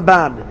 says the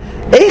Ramban,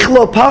 Eich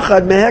lo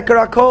pachad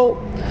meheker hakol.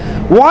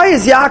 Why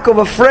is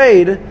Yaakov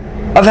afraid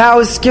of how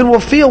his skin will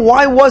feel?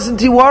 Why wasn't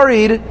he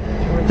worried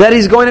that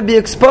he's going to be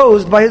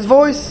exposed by his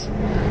voice?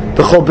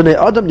 V'chol b'nei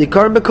adam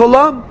nikarim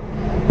b'kolam.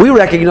 We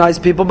recognize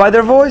people by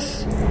their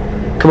voice.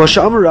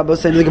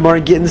 The Gemara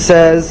in Gittin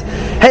says,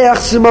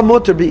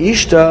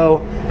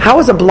 how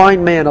is a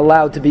blind man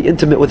allowed to be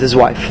intimate with his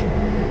wife?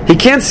 He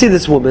can't see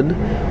this woman.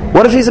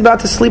 What if he's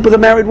about to sleep with a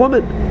married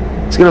woman?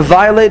 He's going to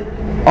violate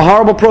a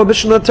horrible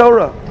prohibition of the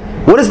Torah.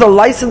 What is the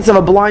license of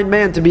a blind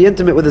man to be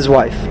intimate with his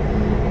wife?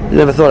 You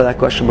never thought of that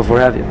question before,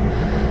 have you?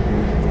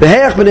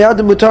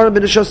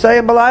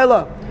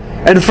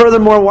 And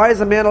furthermore, why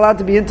is a man allowed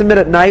to be intimate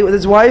at night with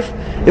his wife?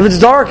 If it's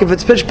dark, if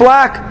it's pitch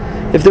black,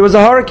 if there was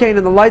a hurricane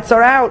and the lights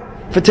are out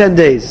for 10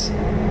 days.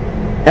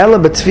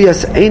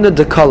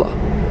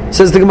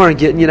 Says the Gemara in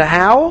Gittin, you know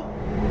how?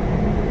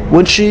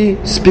 When she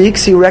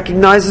speaks, he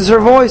recognizes her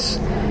voice.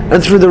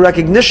 And through the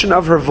recognition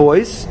of her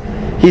voice,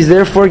 he's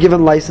therefore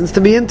given license to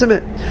be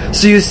intimate.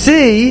 So you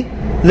see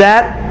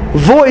that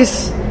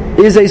voice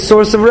is a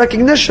source of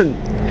recognition.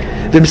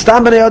 If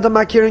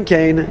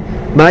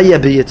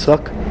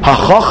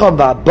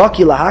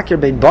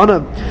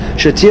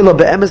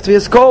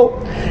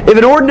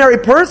an ordinary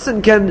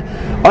person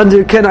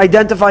can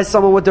identify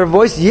someone with their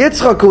voice,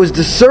 Yitzchak, who is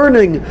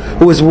discerning,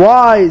 who is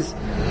wise,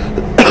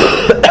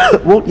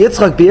 won't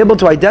Yitzchak be able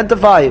to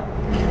identify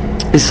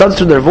his sons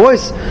through their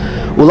voice? So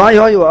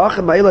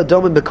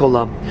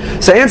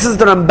answers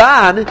the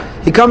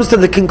Ramban, he comes to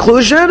the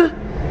conclusion,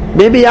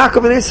 maybe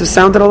Yaakov and Esav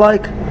sounded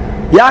alike.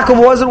 Yaakov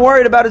wasn't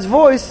worried about his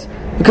voice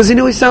because he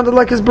knew he sounded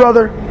like his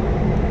brother.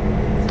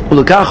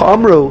 Ulukach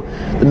Amru,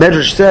 the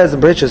Medrash says in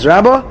Bereshis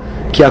Rabbah,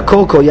 Ki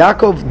Akol Kol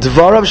Yaakov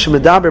Dvarav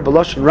Shemedaber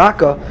B'Lashon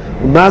Raka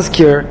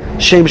Umazkir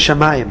Shem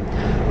Shamayim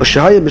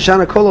Ushahayim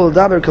Mishana Kol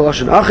Ledaber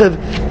K'Lashon Achiv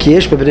Ki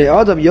Yesh B'Bnei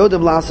Adam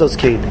Yodem La'asos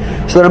Kain.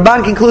 So the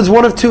Ramban concludes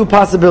one of two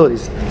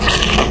possibilities.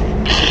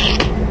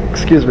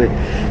 Excuse me.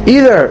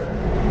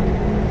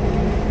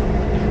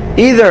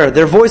 Either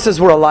their voices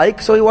were alike,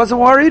 so he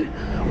wasn't worried,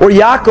 or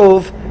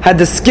Yaakov had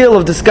the skill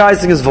of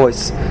disguising his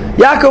voice.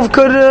 Yaakov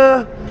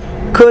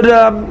could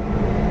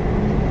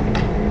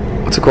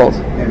what's it called?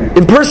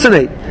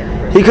 Impersonate.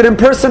 He could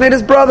impersonate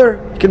his brother.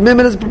 He could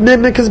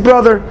mimic his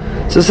brother.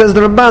 So it says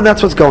the Ramban,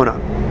 that's what's going on.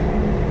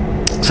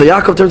 So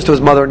Yaakov turns to his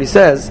mother and he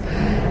says,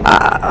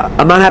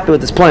 I'm not happy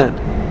with this plan.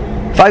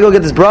 If I go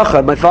get this bracha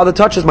and my father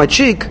touches my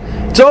cheek,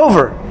 it's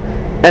over.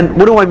 And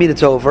what do I mean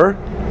it's over?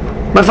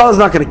 My father's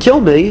not going to kill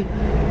me,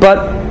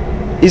 but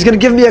he's going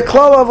to give me a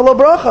klala of a lo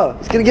bracha.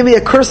 He's going to give me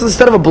a curse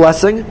instead of a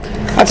blessing.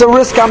 That's a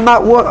risk I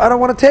don't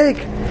want to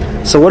take.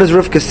 So what does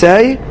Rivka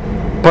say?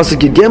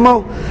 Pasuk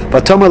Gimel,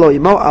 V'tomer lo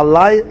imo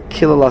alai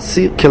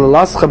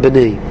kilalascha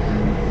b'nei.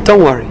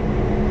 Don't worry,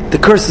 the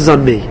curse is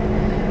on me.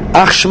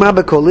 Ach shma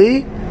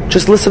b'koli,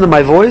 just listen to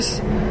my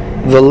voice.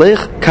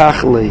 V'lech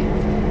kach li,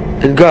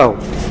 and go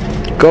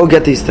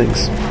get these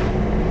things.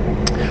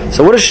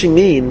 So what does she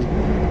mean?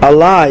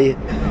 Alai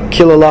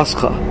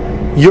kilalascha.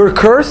 Your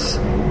curse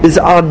is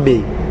on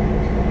me.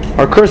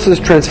 Our curse is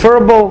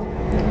transferable.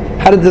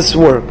 How did this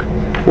work?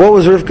 What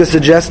was Rivka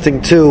suggesting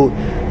to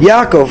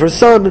Yaakov, her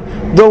son?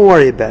 Don't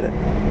worry about it.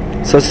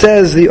 So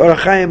says the Or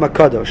HaChaim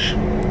HaKadosh.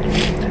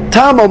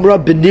 Tam Omra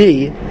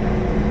B'ni.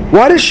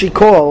 Why does she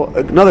call?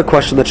 Another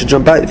question that should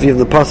jump out if you have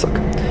the pasuk,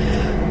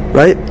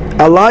 right?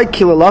 Alai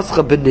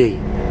kilalascha b'ni.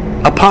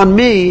 Upon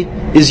me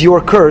is your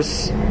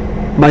curse,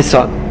 my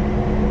son.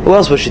 Who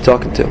else was she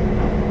talking to?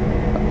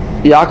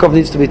 Yaakov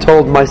needs to be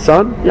told, my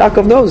son.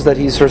 Yaakov knows that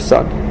he's her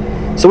son.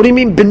 So what do you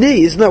mean b'ni?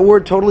 Isn't that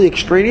word totally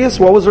extraneous?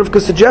 What was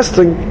Rivka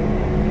suggesting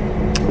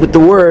with the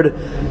word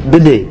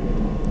b'ni?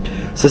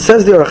 So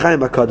says the Or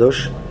HaChaim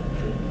HaKadosh,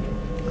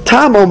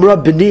 Tam Omra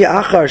b'ni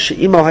achar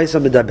she'imo haisa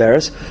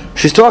medaberes.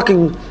 She's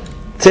talking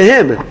to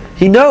him.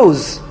 He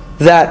knows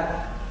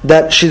that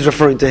she's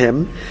referring to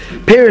him.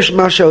 Perish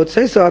masha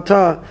otseisa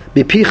ata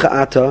bipicha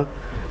ata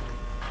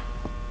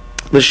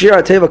v'shir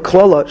ateva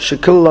klala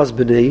shekilas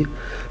b'ni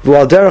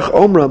v'al derech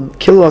omram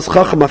kilas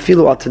chacham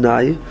afilu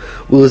atanai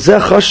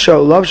u'lezeh chasha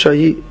u'lavsha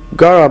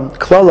garam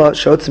klala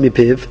shotz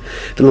mipiv,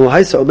 v'lo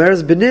haisa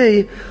omeres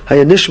b'nei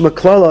hayanishma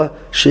klala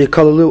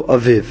sheyakalalu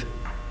aviv.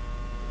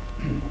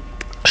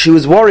 She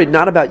was worried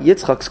not about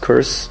Yitzchak's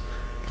curse,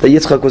 that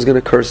Yitzchak was going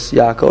to curse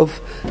Yaakov.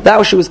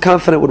 That she was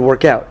confident would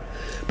work out.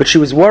 But she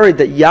was worried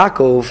that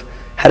Yaakov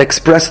had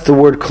expressed the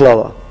word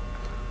klala.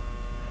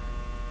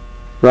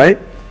 Right?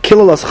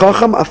 Kilalas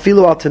chacham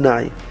afilu al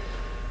tanai.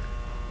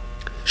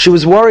 She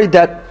was worried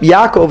that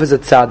Yaakov is a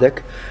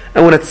tzaddik,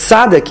 and when a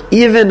tzaddik,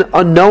 even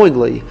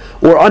unknowingly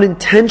or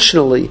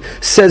unintentionally,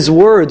 says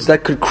words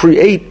that could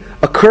create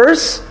a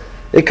curse,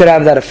 it could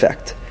have that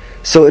effect.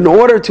 So in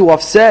order to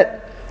offset,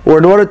 or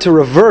in order to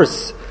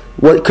reverse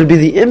what could be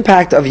the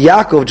impact of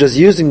Yaakov just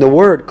using the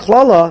word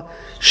klala,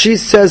 she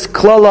says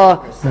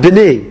klala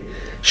b'ni.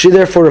 She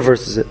therefore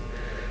reverses it.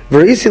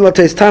 And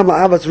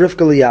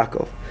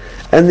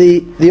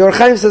the Or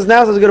Chaim says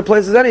now is as good a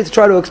place as any to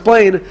try to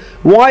explain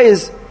why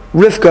is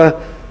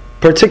Rivka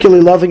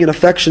particularly loving and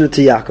affectionate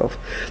to Yaakov.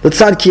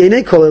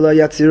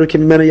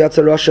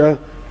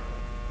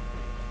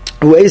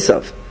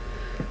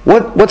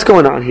 What's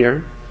going on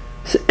here?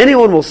 So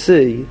anyone will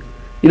see,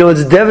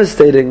 it's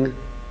devastating.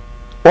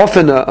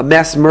 Often a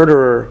mass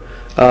murderer,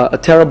 a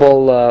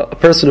terrible a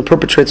person who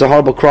perpetrates a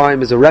horrible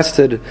crime is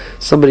arrested.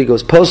 Somebody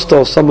goes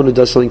postal, someone who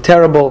does something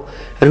terrible.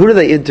 And who do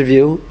they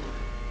interview?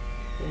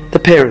 The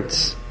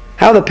parents.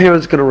 How are the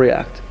parents going to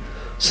react?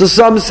 So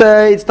some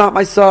say, it's not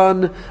my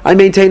son, I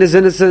maintain his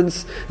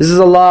innocence, this is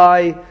a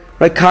lie,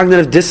 right?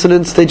 Cognitive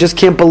dissonance, they just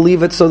can't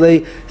believe it, so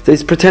they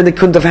pretend it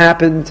couldn't have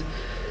happened.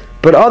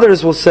 But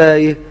others will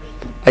say,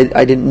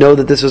 I didn't know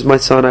that this was my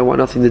son, I want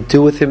nothing to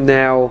do with him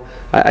now,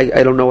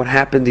 I don't know what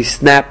happened, he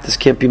snapped, this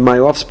can't be my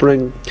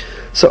offspring.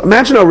 So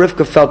imagine how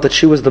Rivka felt that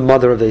she was the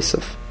mother of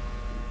Esav.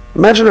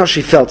 Imagine how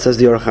she felt, says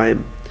the Or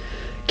Chaim.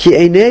 Ki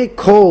einei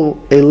kol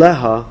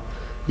eleha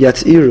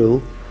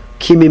yatziru,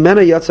 ki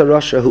mimena yatza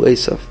rasha hu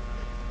Esav.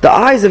 The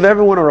eyes of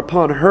everyone are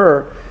upon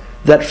her,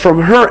 that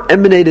from her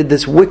emanated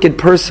this wicked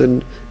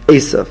person,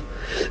 Esav.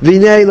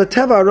 V'nei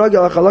lateva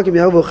aragel achalakim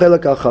yahavu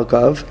chelak al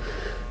chalkav,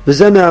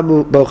 v'zeh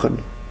me'amu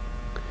bochan.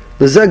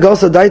 V'zeh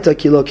galsa daita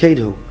ki lo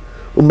kedhu,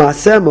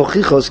 u'maseh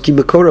mochichos ki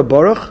mekora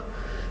baruch,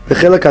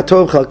 v'chelak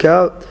hatov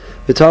chalkav,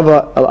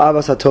 v'tava al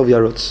avas hatov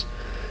yarutz.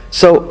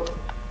 So,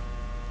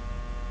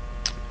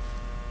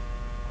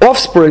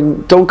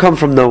 offspring don't come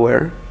from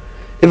nowhere.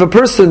 If a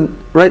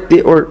person,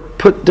 or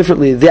put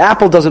differently, the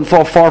apple doesn't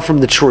fall far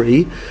from the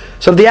tree.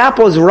 So if the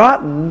apple is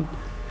rotten,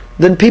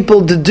 then people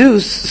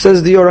deduce,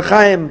 says the Or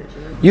Chaim,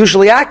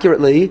 usually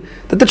accurately,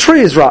 that the tree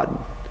is rotten.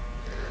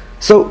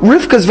 So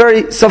Rivka is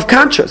very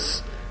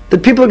self-conscious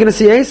that people are going to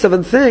see Esav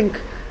and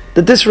think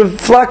that this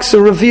reflects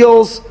or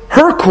reveals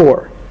her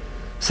core.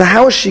 So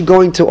how is she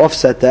going to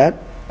offset that?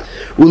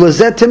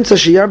 Ulazet timtza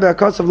sheyar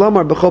be'akasav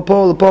lamar b'chol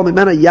po l'po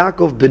mimena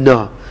Yaakov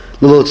b'na.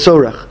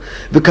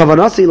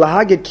 V'kavanasi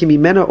lahagid ki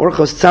mimena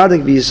orchos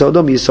tzadik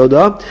v'yisoda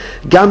miyisoda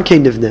gam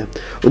kein nivneh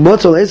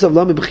u'motzol Esav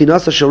lami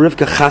b'chinasa shel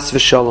Rivka chas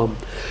v'shalom.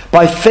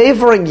 By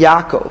favoring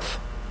Yaakov,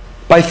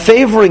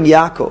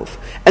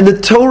 and the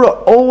Torah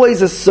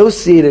always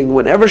associating,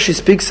 whenever she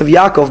speaks of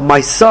Yaakov,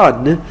 my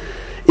son,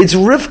 it's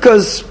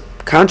Rivka's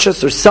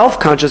conscious or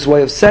self-conscious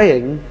way of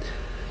saying,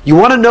 you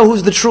want to know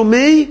who's the true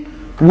me?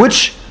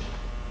 Which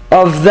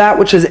of that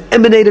which has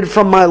emanated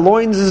from my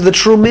loins is the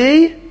true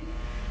me?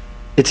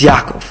 It's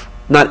Yaakov,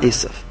 not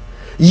Esav.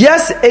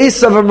 Yes,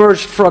 Esav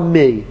emerged from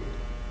me,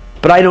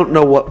 but I don't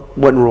know what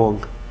went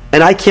wrong.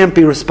 And I can't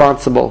be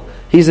responsible.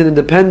 He's an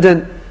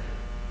independent,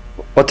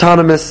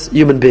 autonomous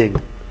human being.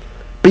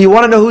 But you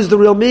want to know who's the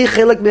real me?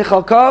 Chelek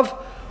Mechalkav,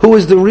 who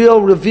is the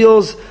real,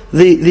 reveals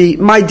the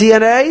my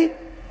DNA?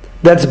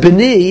 That's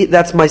B'ni,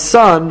 that's my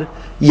son,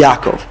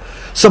 Yaakov.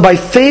 So by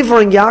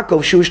favoring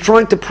Yaakov, she was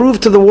trying to prove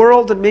to the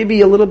world, and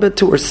maybe a little bit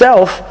to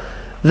herself,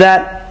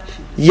 that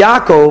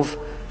Yaakov,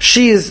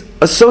 she is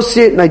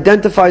associated and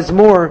identifies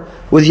more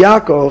with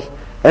Yaakov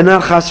and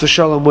not chas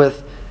v'shalom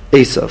with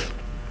Esav.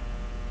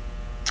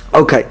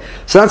 Okay,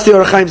 so that's the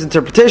Or Chaim's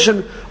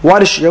interpretation. Why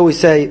does she always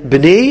say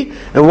B'ni?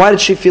 And why did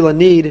she feel a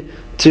need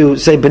to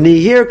say B'ni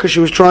here? Because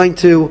she was trying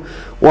to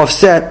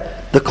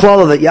offset the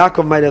klala that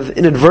Yaakov might have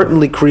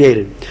inadvertently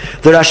created.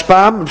 The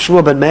Rashbam,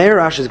 Shmuel ben Meir,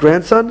 Rash's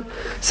grandson,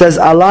 says,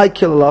 Alai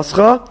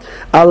kilalascha,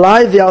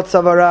 Alai v'al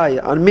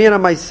tzavarai, on me and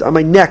on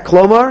my neck,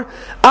 Klomar,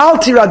 Al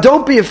tira,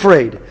 don't be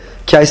afraid.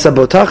 You see,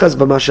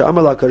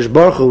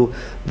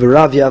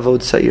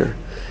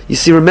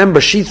 remember,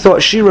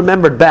 she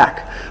remembered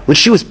back when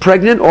she was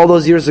pregnant all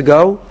those years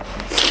ago,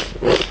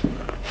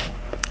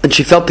 and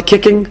she felt the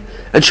kicking,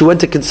 and she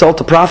went to consult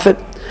the prophet,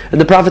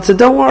 and the prophet said,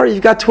 don't worry,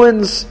 you've got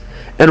twins,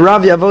 and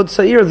Rav Yavod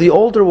Sair, the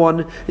older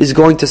one, is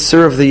going to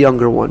serve the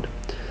younger one.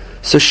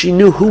 So she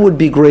knew who would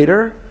be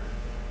greater,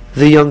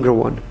 the younger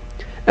one.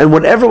 And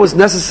whatever was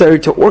necessary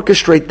to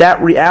orchestrate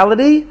that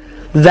reality,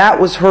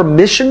 that was her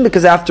mission,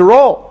 because after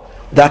all,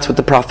 that's what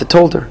the prophet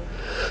told her.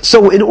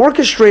 So in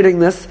orchestrating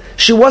this,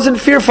 she wasn't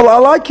fearful.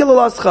 I'll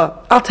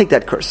take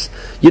that curse.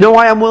 You know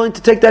why I'm willing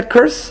to take that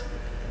curse?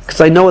 Because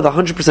I know with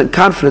 100%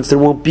 confidence there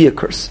won't be a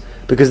curse.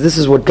 Because this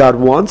is what God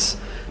wants.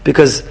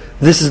 Because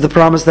this is the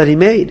promise that He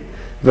made.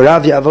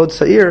 V'Rav Ya'avod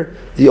Sa'ir,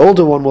 the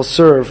older one will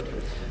serve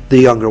the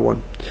younger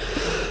one.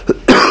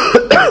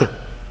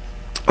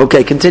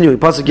 Okay, continuing.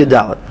 Pasuk Yud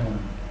Dalet.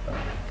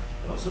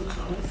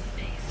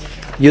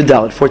 Yud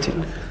Dalet,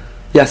 14.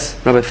 Yes,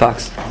 Rabbi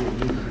Fox.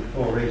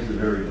 You raised a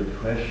very good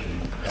question.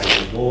 By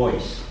the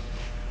voice.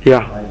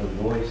 Yeah. By the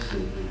voice,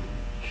 it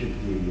should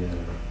be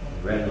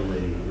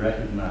readily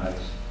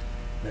recognized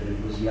that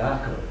it was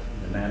Yaakov,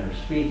 the manner of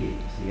speaking.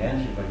 It's the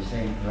answer by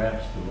saying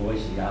perhaps the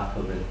voice of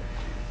Yaakov and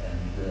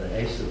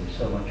Esau were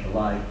so much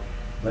alike.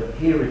 But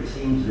here it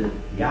seems that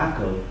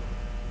Yaakov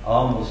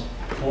almost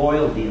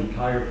foiled the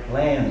entire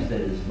plans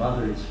that his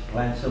mother had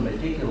planned so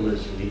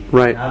meticulously,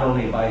 right. Not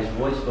only by his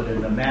voice, but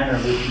in the manner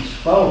in which he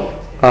spoke.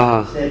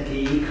 He said,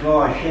 Ki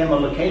yikra Hashem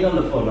Elokeinu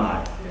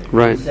lefonai.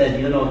 Right. He said,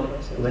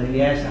 when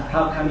he asked,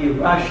 how come you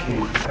rushed me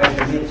to prepare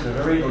the mitzvah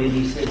hurriedly,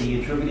 he said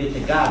he attributed it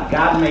to God.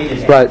 God made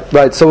it happen.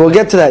 Right. So we'll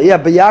get to that. Yeah,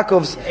 but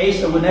Yaakov's...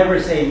 Esau would never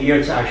say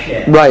Mirz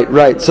Hashem.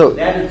 Right. So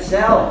that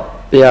itself...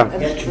 Yeah.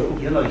 That's true.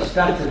 He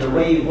stuck to the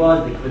way he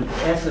was, the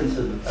quintessence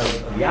of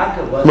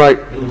Yaakov was. Right.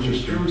 It was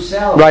his true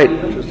self. Right.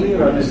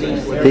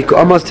 He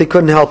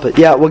couldn't help it.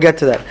 Yeah, we'll get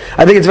to that.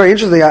 I think it's very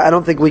interesting. I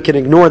don't think we can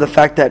ignore the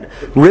fact that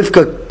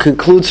Rivka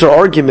concludes her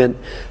argument.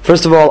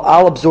 First of all,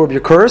 I'll absorb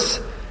your curse.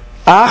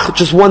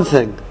 Just one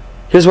thing.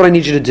 Here's what I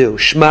need you to do.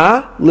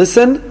 Shema,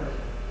 listen,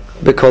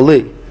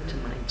 Bekoli.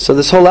 So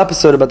this whole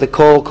episode about the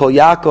Kol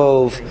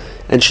Yaakov,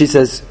 and she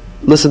says,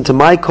 listen to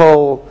my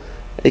Kol.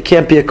 It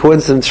can't be a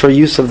coincidence for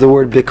use of the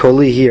word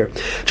Bikoli here.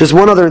 Just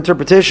one other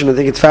interpretation, I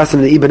think it's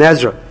fascinating, Ibn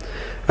Ezra.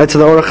 Right, so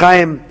the Orach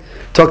Chaim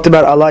talked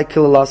about Alai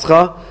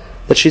Kilalascha,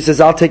 that she says,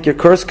 I'll take your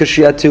curse, because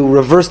she had to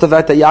reverse the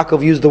fact that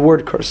Yaakov used the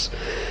word curse.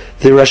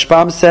 The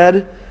Rashbam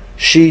said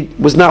she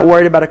was not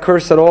worried about a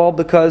curse at all,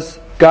 because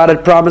God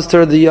had promised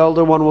her the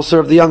elder one will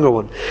serve the younger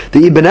one.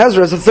 The Ibn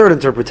Ezra is a third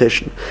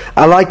interpretation.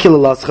 Alai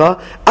Kilalascha,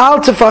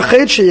 Al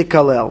Tefachet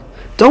Sheyikalel.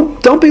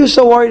 Don't be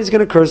so worried he's going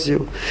to curse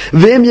you.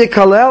 V'im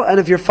yikalel, and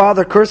if your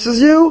father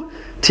curses you,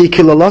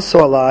 tikilalaso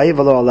alai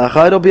v'lo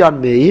alecha, it'll be on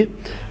me.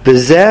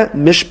 V'zeh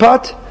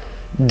mishpat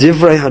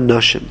divrei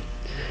hanashim.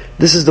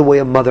 This is the way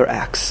a mother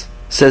acts,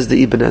 says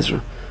the Ibn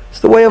Ezra. It's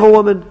the way of a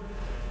woman.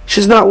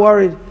 She's not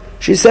worried.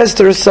 She says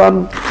to her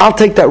son, I'll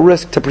take that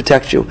risk to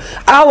protect you.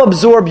 I'll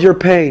absorb your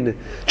pain.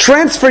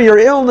 Transfer your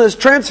illness,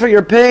 transfer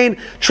your pain,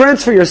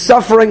 transfer your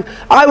suffering.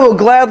 I will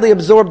gladly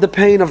absorb the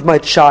pain of my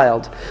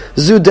child.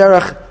 Zu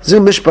derech, zu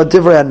mishpat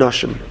divrei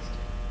anashim.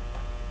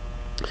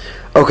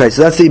 Okay,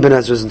 so that's the Ibn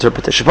Ezra's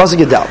interpretation. Pasuk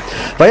Yudal.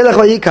 Vayelech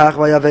vayikach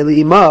vayaveh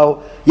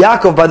li'imo.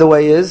 Yaakov, by the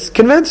way, is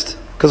convinced.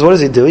 Because what does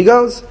he do? He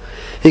goes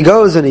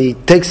and he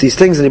takes these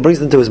things and he brings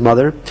them to his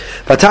mother.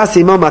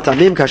 Rivka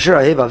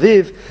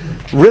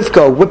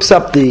whips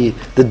up the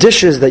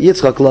dishes that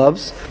Yitzchak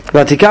loves.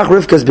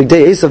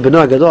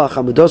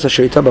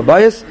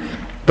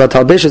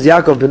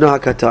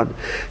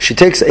 She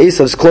takes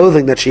Esav's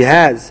clothing that she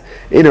has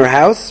in her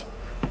house,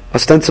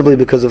 ostensibly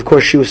because of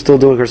course she was still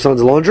doing her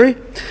son's laundry,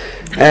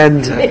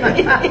 and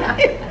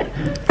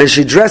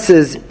she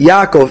dresses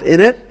Yaakov in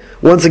it.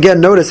 Once again,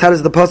 notice, how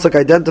does the pasuk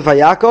identify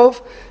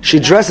Yaakov? She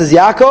dresses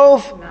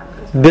Yaakov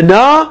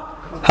Bina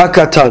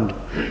Hakatan.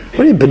 What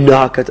do you mean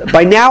Bina Hakatan?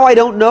 By now I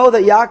don't know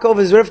that Yaakov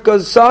is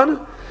Rivka's son,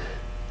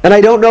 and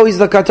I don't know he's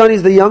the Katan,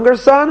 he's the younger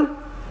son.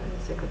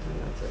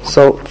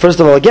 So,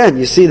 first of all, again,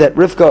 you see that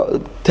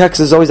Rivka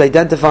text is always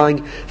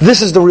identifying,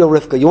 this is the real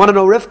Rivka. You want to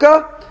know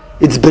Rivka?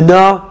 It's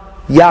Bina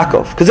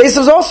Yaakov. Because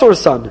Esav's also her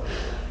son. It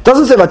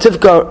doesn't say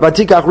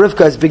Vatikach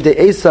Rivka is big day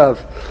Esav.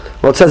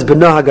 Well, it says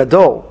Bina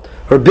Hagadol.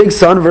 Her big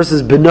son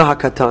versus Bina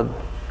HaKatan.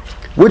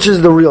 Which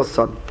is the real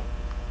son?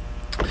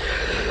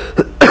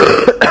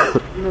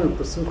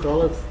 Pasuk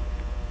Aleph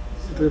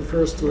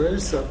refers to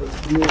Esav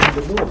as Bina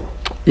HaGadol.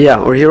 Yeah,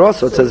 or here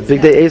also it says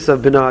Big Day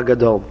Esav Bina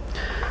HaGadol.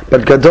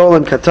 But Gadol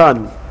and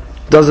Katan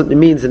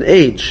means in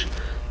age,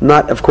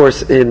 not of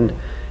course in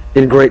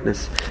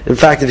greatness. In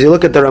fact, if you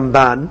look at the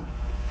Ramban,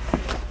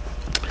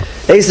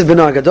 Esav bin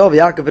Agadol,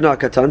 Yaakov bin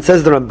Katan,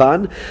 says the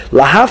Ramban,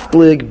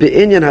 Lahaflig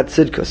be'inyan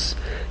hatzidkus,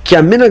 ki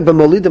aminag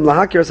b'molidim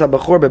lahakir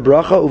sabachor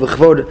bebracha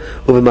uvechvod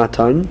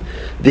uvematan,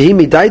 v'hi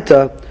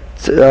midaita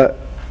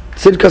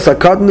tzidkus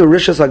hakatan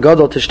urishas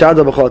hagadol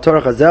tishtadol b'chol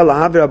torah chazel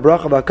lahavir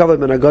habracha v'hakavod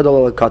min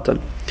hagadol al katan.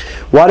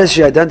 Why does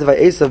she identify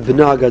Esav bin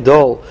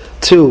Agadol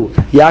to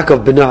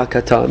Yaakov bin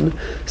Katan?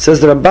 Says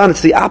the Ramban,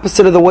 it's the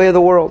opposite of the way of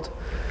the world.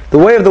 The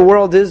way of the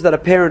world is that a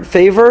parent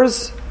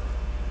favors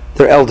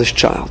their eldest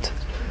child.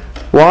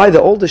 Why?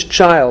 The oldest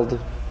child.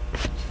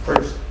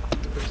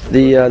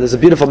 There's a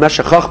beautiful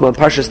Meshech Chochmah in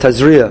Parshas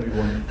Tazria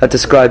that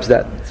describes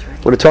that.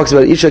 When it talks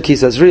about Isha ki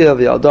Tazria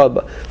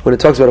v'yalda, when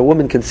it talks about a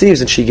woman conceives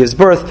and she gives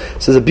birth,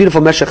 so there's a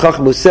beautiful Meshech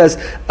Chochmah who says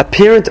a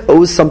parent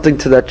owes something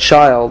to that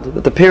child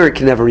that the parent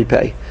can never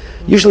repay.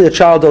 Usually a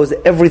child owes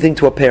everything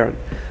to a parent.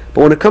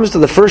 But when it comes to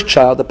the first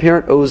child, the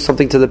parent owes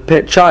something to the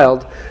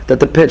child that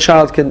the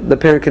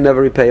parent can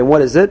never repay. And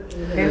what is it?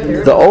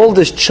 The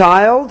oldest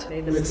child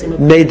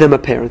made them a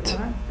parent.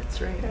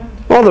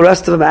 All the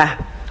rest of them,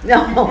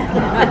 No.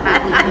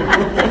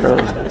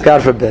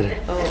 God forbid.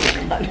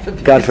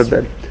 God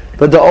forbid.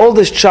 But the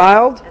oldest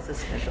child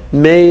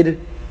made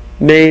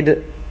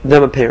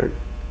them a parent.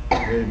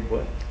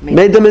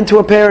 Made them into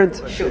a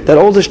parent. That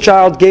oldest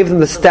child gave them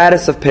the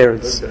status of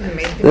parents.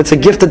 That's a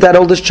gift that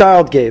oldest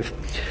child gave.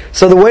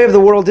 So the way of the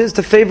world is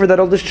to favor that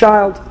oldest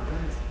child.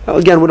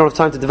 Again, we don't have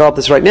time to develop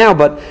this right now,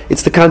 but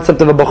it's the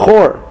concept of a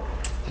Bechor.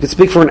 You can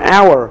speak for an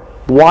hour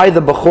why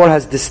the Bechor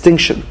has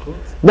distinction.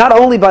 Not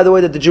only, by the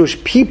way, that the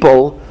Jewish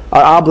people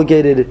are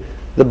obligated,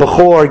 the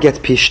Bechor gets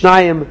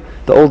Pishnayim,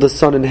 the oldest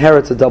son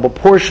inherits a double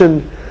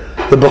portion,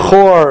 the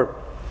Bechor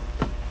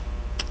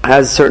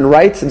has certain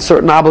rights and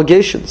certain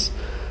obligations,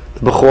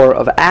 the Bechor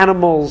of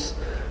animals,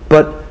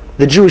 but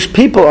the Jewish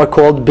people are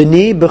called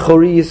B'ni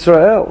Bechori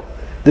Yisrael.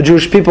 The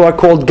Jewish people are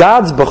called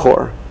God's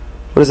Bechor.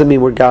 What does it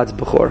mean we're God's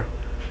Bechor?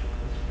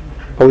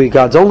 Are we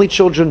God's only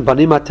children?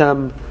 Banim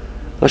atem,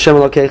 Hashem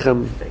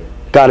Elokeichem.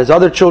 God has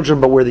other children,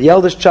 but we're the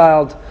eldest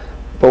child.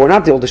 But we're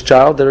not the oldest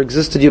child. There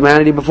existed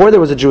humanity before there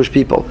was a Jewish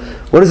people.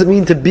 What does it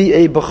mean to be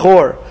a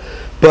Bechor?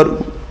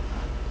 But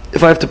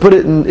if I have to put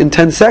it in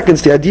 10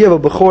 seconds, the idea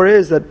of a Bechor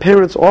is that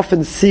parents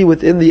often see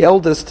within the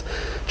eldest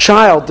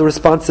child the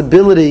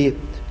responsibility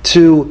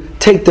to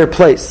take their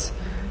place.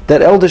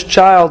 That eldest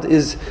child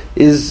is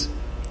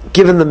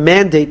given the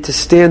mandate to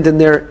stand in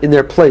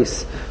their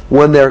place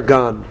when they're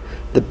gone.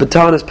 The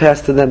baton is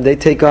passed to them. They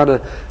take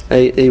on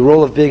a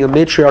role of being a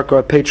matriarch or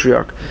a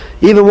patriarch,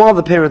 even while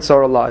the parents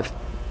are alive.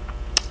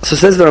 So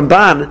says the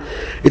Ramban,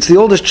 it's the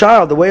oldest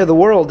child. The way of the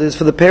world is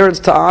for the parents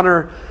to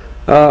honor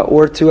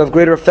or to have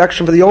greater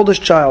affection for the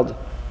oldest child,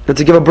 and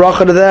to give a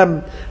bracha to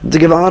them, and to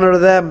give honor to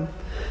them.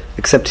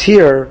 Except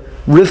here,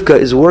 Rivka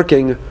is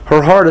working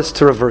her hardest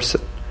to reverse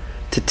it,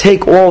 to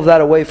take all of that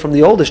away from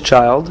the oldest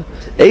child,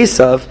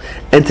 Esav,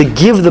 and to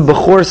give the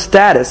Bechor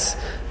status,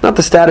 not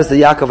the status that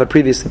Yaakov had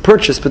previously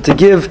purchased, but to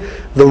give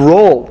the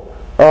role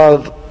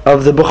of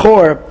the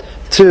Bechor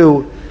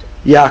to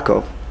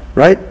Yaakov.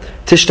 Right?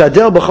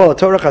 Tishtadel b'chol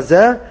haTorah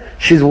hazeh.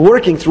 She's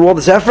working through all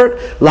this effort,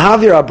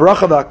 lahavir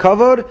abracha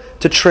v'akavod,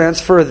 to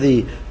transfer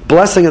the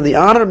blessing and the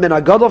honor min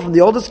hagadol from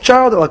the oldest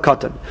child el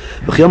hakatan.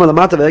 V'chiyom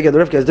alamata ve'eged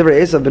Rivka as divrei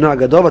Esav b'na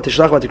hagadol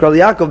v'tishlach v'tikra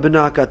Yaakov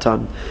b'na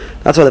hakatan.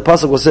 That's why the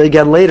pasuk will say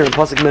again later in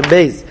pasuk Mem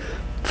Beis.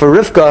 For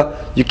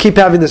Rivka, you keep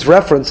having this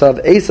reference of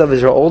Esav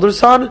is her older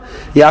son,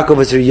 Yaakov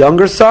is her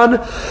younger son,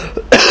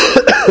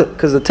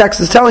 because the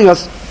text is telling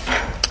us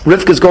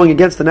Rivka is going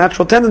against the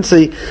natural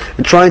tendency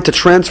and trying to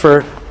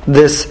transfer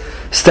this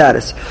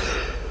status.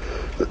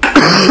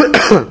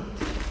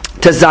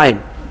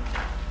 Tezayim.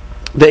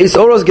 Ve'is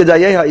oros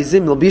gedayeha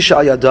izim l'bisha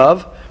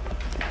ayadav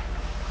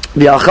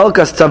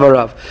v'yachalkas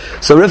tzavarav.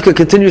 So Rivka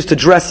continues to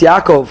dress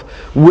Yaakov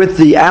with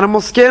the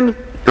animal skin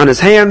on his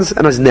hands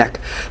and his neck.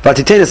 She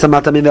places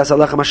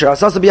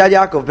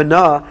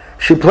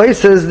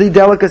the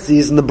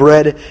delicacies in the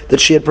bread that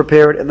she had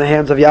prepared in the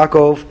hands of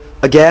Yaakov.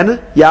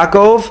 Again,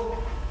 Yaakov,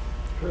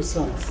 Her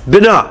son.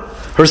 Binah,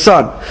 her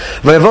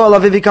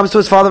son. He comes to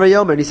his father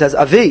Vayomer and he says,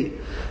 Avi.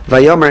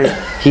 Vayomer,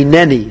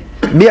 hineni,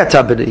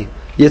 miata b'ni.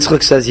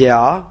 Yitzchak says,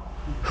 yeah,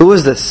 who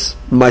is this?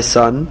 My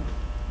son.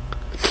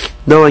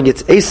 Knowing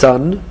it's a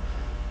son,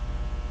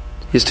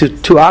 he has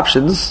two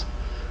options.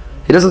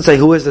 He doesn't say,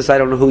 who is this? I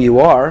don't know who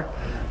you are.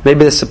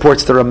 Maybe this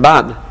supports the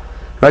Ramban.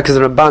 Right? Because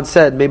the Ramban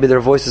said maybe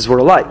their voices were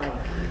alike.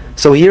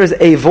 So he hears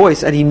a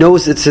voice and he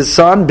knows it's his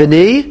son,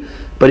 Bini,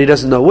 but he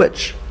doesn't know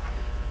which.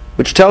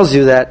 Which tells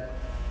you that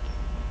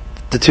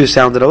the two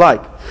sounded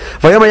alike.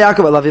 Vayomer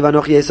Yaakov elav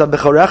v'anochi Esav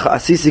bechorecha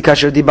asisi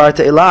kasher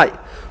dibarta elai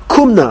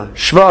kumna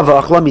shva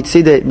v'achla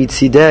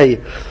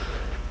mitzidei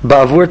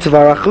ba'avur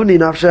tvarachuni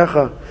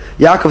nafshecha.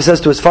 Yaakov says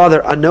to his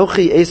father,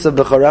 Anochi Esav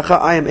bechorecha,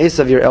 I am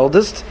Esav your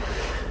eldest.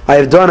 I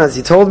have done as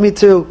he told me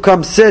to.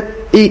 Come sit,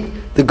 eat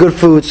the good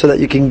food so that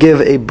you can give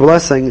a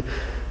blessing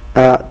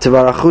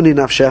tvarachuni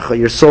nafshecha.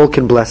 Your soul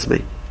can bless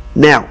me.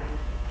 Now,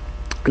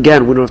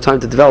 again, we don't have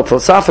time to develop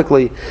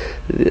philosophically,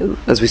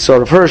 as we saw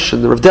Rav Hirsch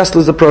and the Rav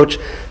Dessler's approach,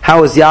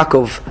 how is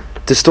Yaakov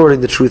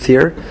distorting the truth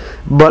here?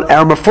 But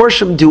our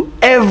Meforshim do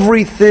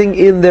everything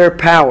in their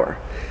power.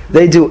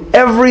 They do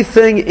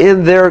everything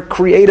in their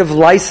creative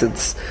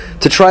license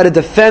to try to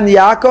defend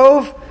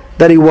Yaakov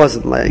that he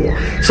wasn't laying.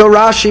 So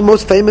Rashi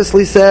most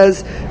famously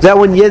says that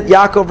when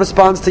Yaakov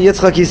responds to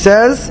Yitzchak, he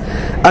says,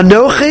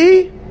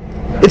 Anochi,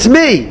 it's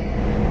me,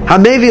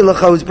 Hamevi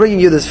Lecha, who's bringing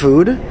you this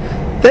food,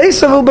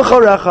 Ve'esav hu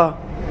b'chorecha,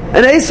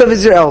 and Esav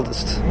is your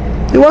eldest.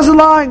 He wasn't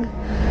lying.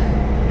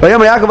 You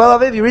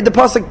read the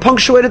pasuk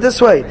punctuated this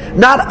way.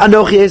 Not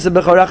Anochi Esav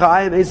b'chorecha,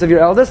 I am Esav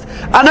your eldest.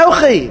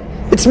 Anochi,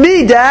 it's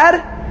me,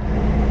 Dad.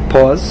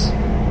 Pause.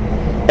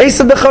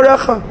 Esav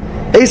b'chorecha.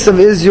 Esav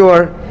is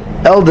your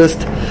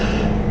eldest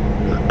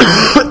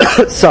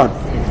son.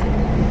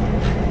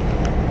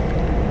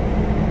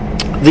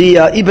 The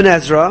Ibn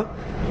Ezra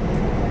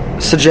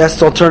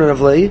suggests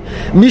alternatively,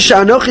 Misha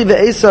Anochi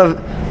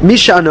ve'Esav,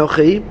 Misha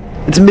Anochi,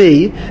 it's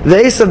me,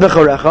 ve'Esav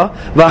b'chorecha,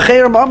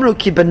 v'acheiram amru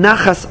ki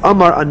benachas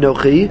amar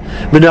Anochi,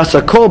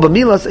 benasa kol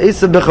b'milas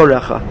Esav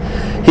b'chorecha.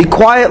 He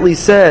quietly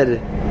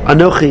said,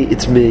 Anochi,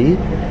 it's me,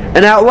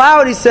 and out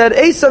loud he said,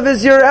 Esav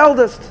is your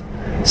eldest,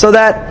 so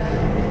that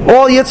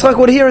all Yitzchak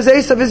would hear is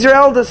Esav is your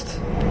eldest.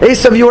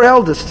 Esav, your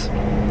eldest.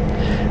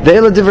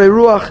 Ve'ela divrei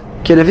ruach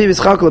kenevi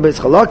mischak lebeis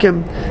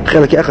chalakim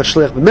chelek echad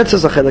shliach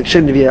b'mitzvos chelek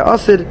shem nevi'ah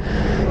asid.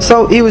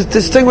 So he was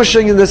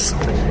distinguishing in this,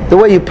 the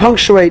way you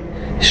punctuate.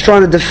 He's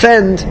trying to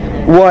defend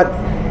what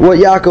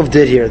Yaakov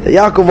did here. That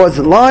Yaakov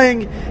wasn't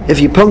lying. If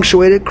you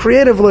punctuate it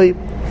creatively,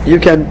 you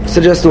can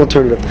suggest an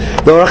alternative.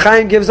 The Or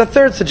HaChaim gives a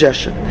third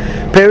suggestion.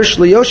 Perish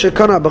liyoshe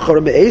kana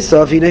b'chora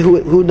me'esav hine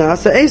hu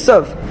nasa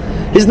Esav.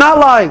 He's not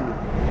lying.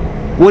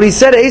 When he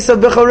said Esav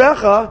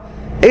b'chorecha,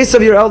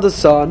 Esav your eldest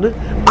son,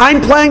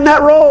 I'm playing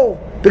that role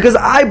because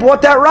I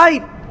bought that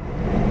right.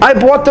 I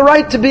bought the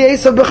right to be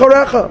Esav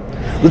b'chorecha.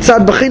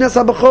 L'tzad b'chinas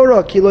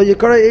ha'b'chora ki lo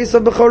yikara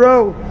Esav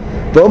b'choro.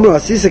 V'omro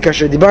asisa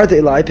kasher dibarta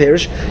elai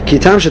perish ki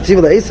tam shativ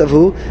la'esav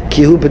hu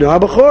ki hu b'no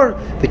ha'b'chor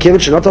v'kevin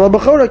shenot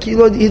ha'b'chora ki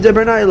lo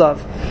yideberna elav.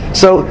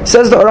 So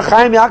says the Or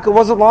HaChaim, Yaakov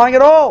wasn't lying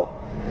at all.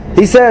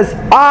 He says,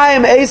 I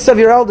am Esav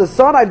your eldest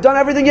son, I've done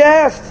everything you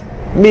asked.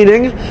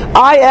 Meaning,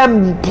 I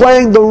am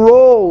playing the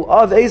role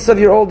of Esav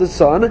your oldest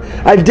son.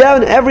 I've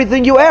done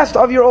everything you asked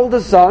of your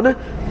oldest son,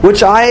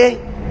 which I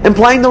am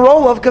playing the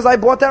role of because I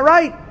bought that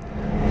right.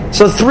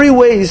 So 3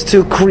 ways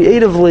to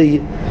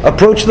creatively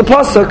approach the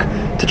pasuk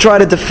to try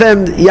to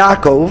defend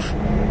Yaakov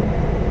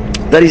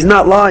that he's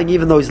not lying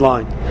even though he's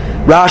lying.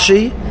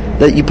 Rashi,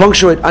 that you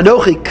punctuate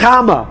Anochi,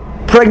 comma,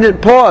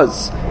 pregnant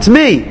pause. It's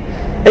me.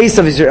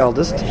 Esav is your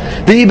eldest.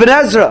 The Ibn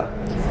Ezra,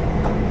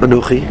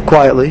 Anochi,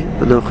 quietly,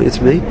 Anochi, it's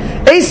me.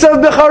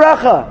 Esav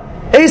b'charecha,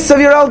 Esav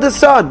your eldest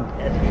son.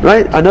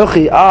 Right?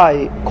 Anochi,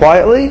 I,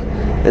 quietly,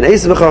 and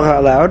Esav b'charecha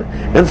out loud.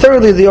 And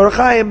thirdly, the Or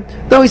HaChaim,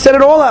 no, he said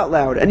it all out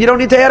loud. And you don't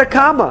need to add a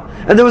comma.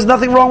 And there was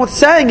nothing wrong with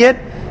saying it,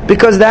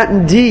 because that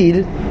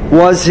indeed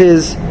was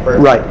his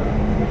right.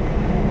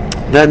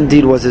 That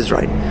indeed was his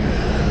right.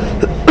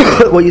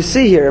 What you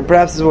see here, and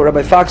perhaps this is what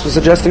Rabbi Fox was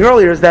suggesting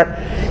earlier, is that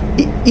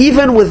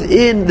even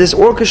within this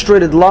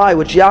orchestrated lie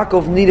which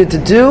Yaakov needed to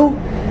do,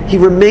 he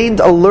remained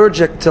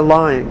allergic to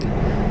lying.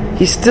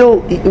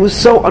 It was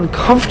so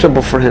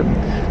uncomfortable for him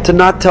to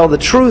not tell the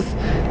truth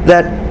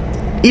that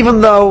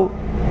even though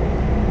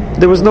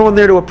there was no one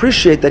there to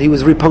appreciate that he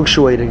was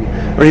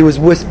repunctuating or he was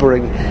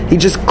whispering, he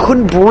just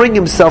couldn't bring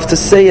himself to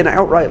say an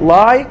outright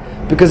lie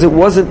because it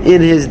wasn't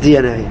in his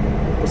DNA.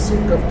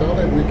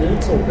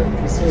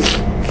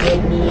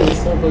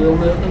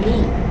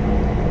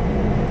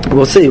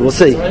 We'll see. You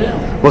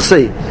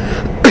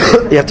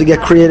have to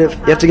get creative.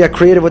 You have to get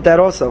creative with that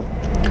also.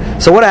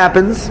 So what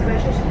happens?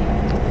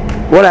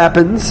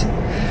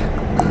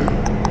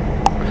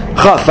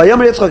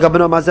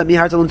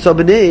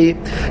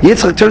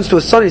 Yitzchak turns to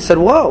his son and he said,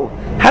 whoa,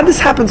 how did this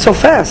happen so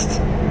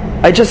fast?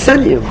 I just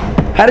sent you.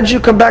 How did you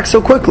come back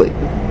so quickly?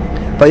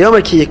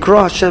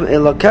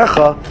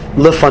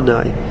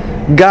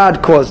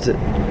 God caused it.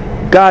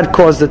 God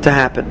caused it to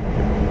happen.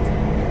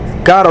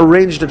 God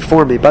arranged it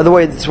for me. By the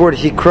way, this word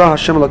Hikra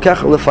Hashem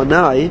Elokecha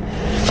Lefanai,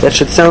 that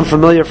should sound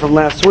familiar from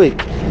last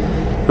week.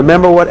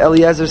 Remember what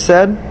Eliezer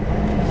said?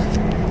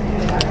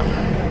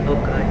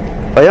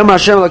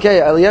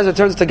 Eliezer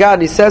turns to God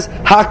and he says,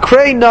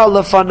 Hakreina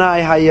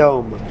lefanai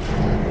hayom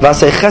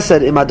v'asei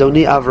chesed im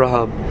Adoni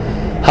Avraham.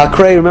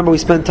 Hakrei, remember we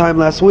spent time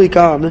last week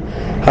on,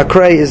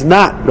 Hakrei is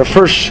not,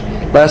 Rafush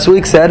last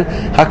week said,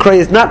 Hakrei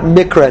is not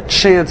mikra,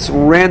 chance,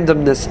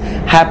 randomness,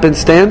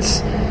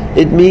 happenstance.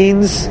 It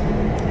means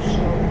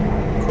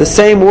the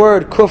same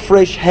word,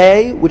 kufresh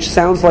hey, which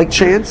sounds like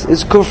chance,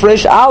 is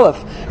kufresh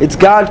aleph. It's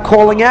God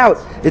calling out.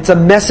 It's a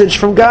message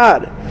from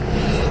God.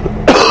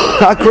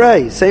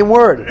 Hakrei, same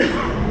word.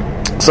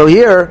 So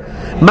here,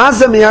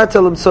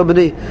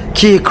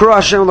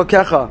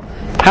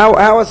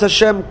 how has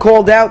Hashem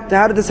called out?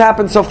 How did this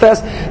happen so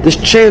fast? This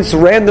chance,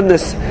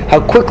 randomness,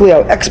 how quickly,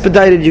 how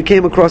expedited you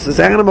came across this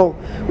animal.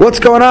 What's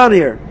going on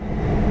here?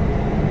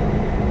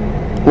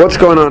 What's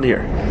going on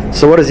here?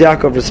 So what does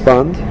Yaakov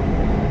respond?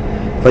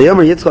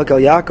 Vayomer Yitzchak el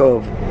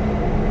Yaakov.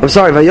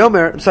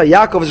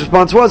 Yaakov's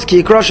response was,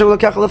 Ki yikra Hashem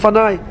elokecha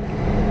lefanai.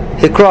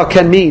 Hikra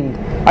can mean,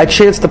 I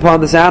chanced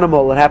upon this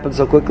animal that happened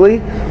so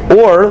quickly,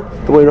 or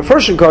the way Rav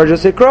Hirsch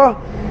encourages Hikra,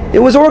 it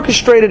was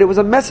orchestrated, it was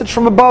a message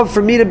from above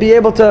for me to be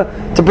able to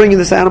bring you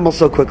this animal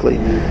so quickly.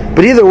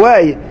 But either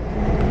way,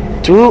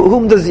 to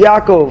whom does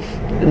Yaakov,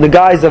 in the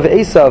guise of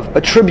Esav,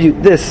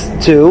 attribute this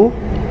to?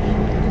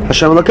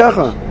 Hashem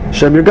Elokecha,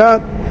 Hashem your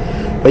God.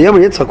 Vayomer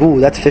Yitzchak,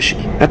 ooh, that's fishy,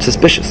 that's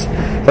suspicious.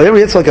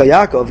 Vayomer Yitzchak el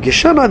Yaakov,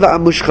 Geshana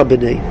va'amushcha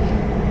b'nei.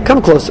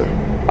 Come closer,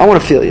 I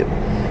want to feel you.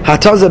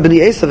 Hataza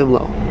b'nei Esav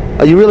imlo.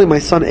 Are you really my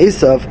son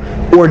Esav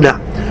or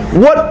not?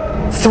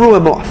 What threw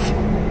him off?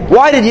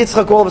 Why did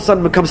Yitzchak all of a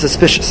sudden become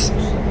suspicious?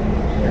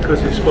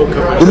 Because he spoke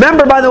up.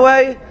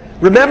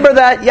 Remember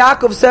that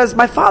Yaakov says,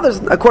 my father's,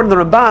 according to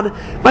the Ramban,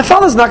 my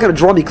father's not going to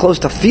draw me close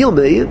to feel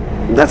me.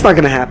 That's not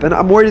going to happen.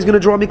 I'm worried he's going to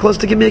draw me close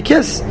to give me a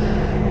kiss.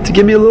 To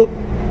give me a little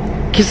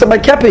kiss on my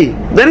kepi.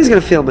 Then he's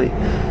going to feel me.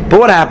 But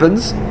what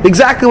happens?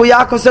 Exactly what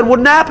Yaakov said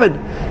wouldn't happen.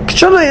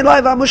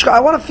 I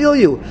want to feel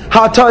you.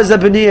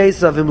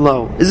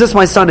 Is this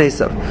my son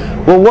Esav?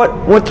 Well,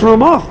 what threw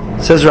him off?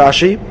 Says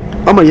Rashi.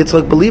 Amar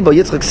Yitzchak Belibo.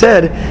 Yitzchak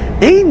said,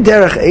 "Ein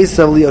derech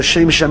Esav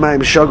lioshem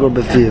shamayim shagor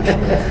b'fiv."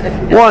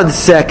 1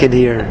 second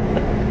here.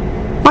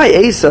 My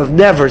Esav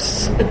never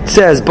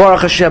says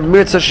Baruch Hashem,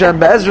 Mirtz Hashem,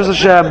 Be'ezras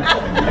Hashem.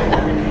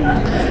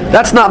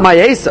 That's not my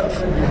Esav.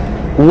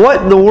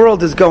 What in the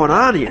world is going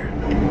on here?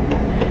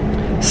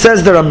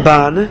 Says the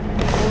Ramban.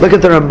 Look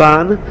at the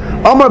Ramban.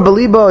 Omar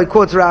Belibo, he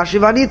quotes Rashi.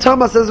 Vani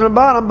Tama, says the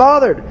Ramban, I'm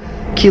bothered.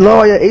 Kilo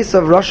haya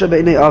Esav Rasha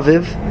be'inei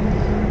Aviv.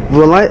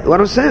 What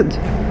I'm saying.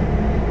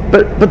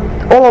 But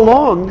all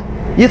along,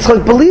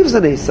 Yitzchak believes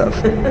in Esav.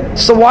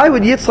 So why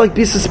would Yitzchak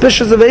be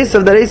suspicious of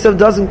Esav that Esav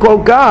doesn't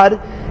quote God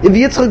if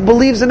Yitzchak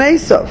believes in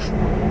Esav?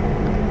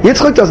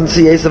 Yitzchak doesn't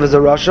see Esav as a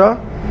Rasha.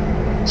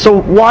 So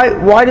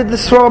why did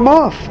this throw him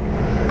off?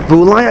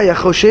 ואולי היה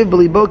חושב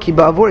בליבו כי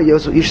בעבור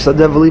יוסו איש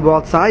שדה וליבו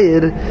על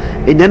צייד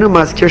איננו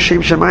מזכיר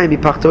שם שמיים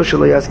מפחתו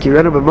שלו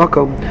יזכירנו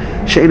במקום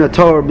שאין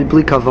התור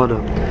מבלי כוונה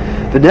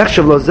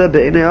ונחשב לו זה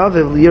בעיני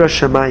אביו לירא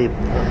שמיים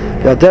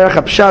והדרך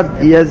הפשט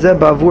יהיה זה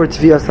בעבור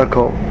תביעת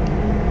הכל.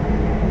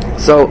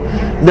 So,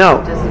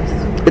 no,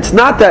 it's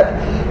not that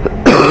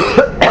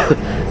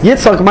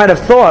Yitzchak might have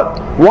thought,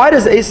 why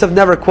does Esav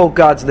never quote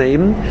God's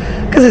name?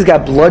 Because he's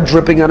got blood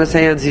dripping on his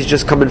hands, he's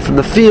just coming from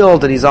the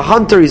field, and he's a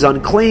hunter, he's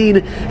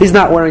unclean, he's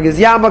not wearing his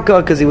yarmulke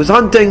because he was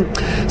hunting.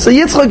 So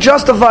Yitzchak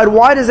justified,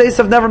 why does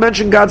Esav never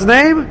mention God's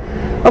name?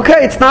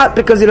 Okay, it's not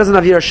because he doesn't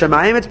have Yirah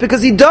Shamayim, it's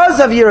because he does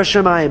have Yirah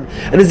Shamayim.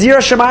 And his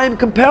Yirah Shamayim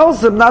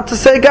compels him not to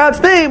say God's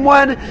name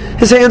when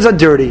his hands are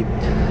dirty.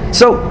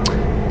 So,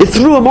 it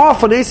threw him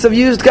off when Esav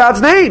used God's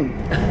name.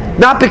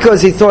 Not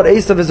because he thought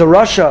Esav is a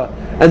Rasha,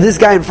 and this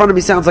guy in front of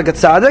me sounds like a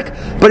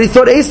tzaddik, but he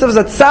thought Esav is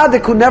a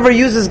tzaddik who never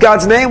uses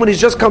God's name when he's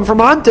just come from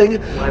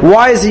hunting.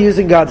 Why is he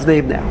using God's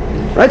name now?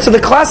 Right? So the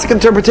classic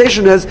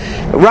interpretation is,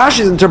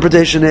 Rashi's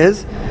interpretation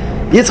is,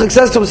 Yitzchak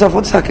says to himself,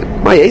 one second,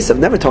 my Esav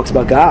never talks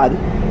about God.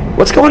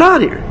 What's going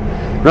on here?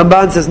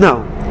 Ramban says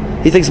no.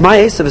 He thinks my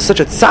Esav is such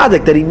a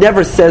tzaddik that he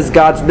never says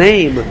God's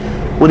name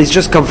when he's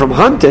just come from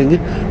hunting.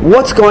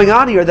 What's going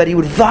on here that he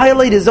would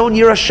violate his own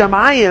Yirah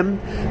Shamayim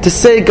to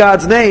say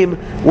God's name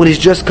when he's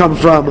just come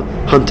from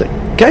hunting?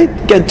 Okay?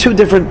 Again, two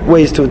different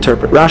ways to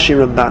interpret. Rashi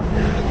and Ramban.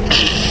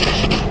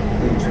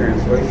 In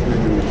translation,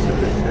 in the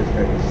Siddur says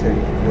that he said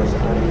it was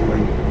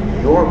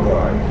Adonai, your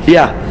God.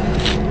 Yeah.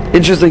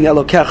 Interesting,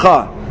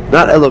 Elokecha,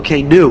 not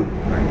Elokeinu.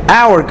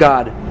 Our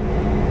God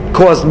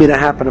caused me to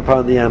happen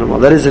upon the animal.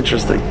 That is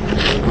interesting.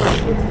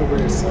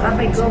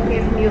 Rabbi, go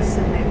give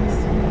music next.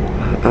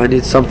 I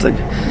need something.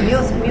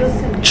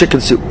 Music.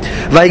 Chicken soup.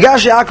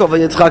 Vayigash Yaakov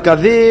v'Yitzchak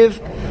aviv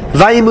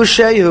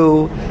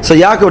vayimushehu. So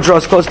Yaakov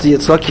draws close to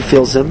Yitzchak. He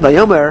feels him.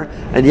 Vayomer,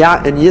 and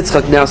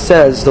Yitzchak now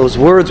says those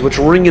words which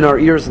ring in our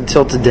ears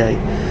until today.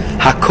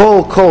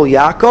 Hakol kol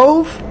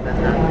Yaakov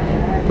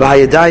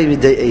v'hayadayim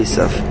yidei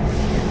Esav.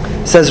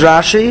 Says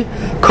Rashi,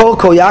 kol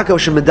kol Yaakov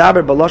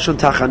shemedaber baloshon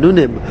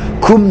tachanunim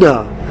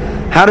kumna.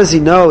 How does he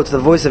know it's the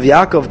voice of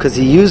Yaakov? Because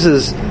he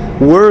uses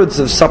words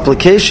of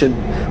supplication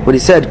when he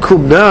said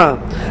kumna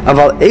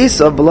aval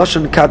Esav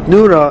b'lashon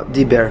katnura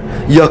diber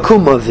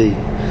yakum avi.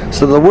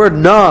 So the word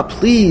na,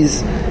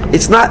 please,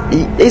 it's not,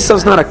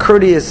 Esav's not a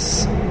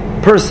courteous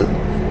person.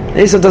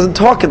 Esav doesn't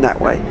talk in that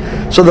way.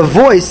 So the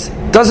voice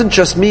doesn't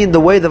just mean the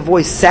way the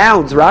voice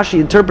sounds. Rashi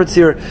interprets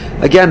here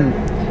again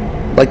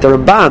like the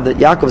Ramban that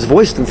Yaakov's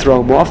voice didn't throw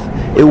him off.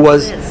 It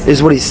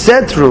is what he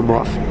said threw him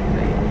off.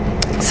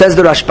 Says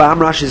the Rashbam,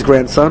 Rashi's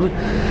grandson,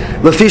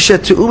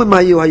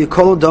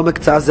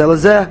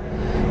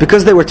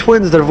 because they were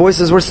twins, their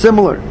voices were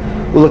similar.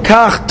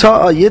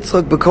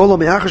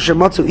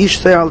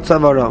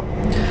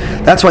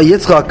 That's why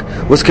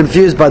Yitzchak was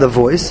confused by the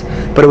voice,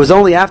 but it was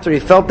only after he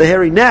felt the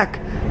hairy neck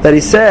that he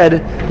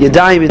said,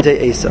 Yadayim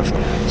yidei Esav.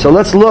 So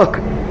let's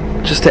look,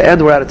 just to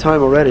end, we're out of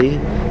time already.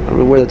 I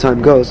don't know where the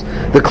time goes.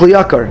 The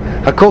Kliyakar,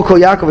 Hakol kol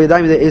Yaakov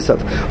v'yadayim yidei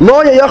Esav.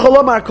 Lo yachol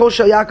lomar kol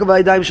shel Yaakov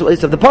v'yadayim shel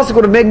Esav. The pasuk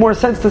would have made more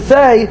sense to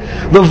say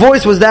the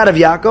voice was that of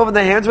Yaakov and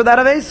the hands were that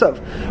of Esav.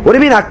 What do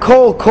you mean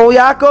Hakol kol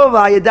Yaakov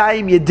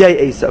v'yadayim yidei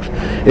Esav?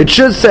 It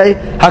should say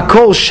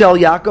Hakol shel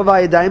Yaakov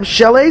v'yadayim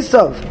shel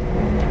Esav.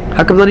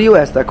 How come none of you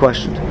asked that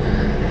question?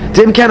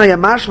 Because if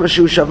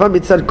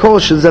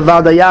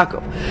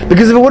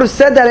it would have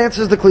said that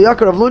answers the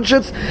Kliyakar of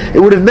Lunchitz, it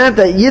would have meant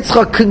that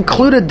Yitzchak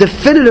concluded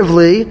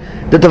definitively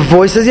that the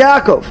voice is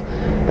Yaakov,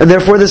 and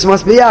therefore this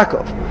must be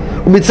Yaakov.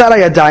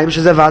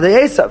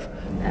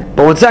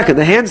 But one second,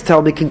 the hands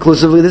tell me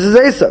conclusively this is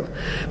Esav.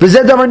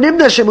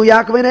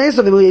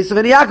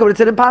 It's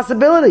an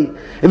impossibility.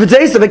 If it's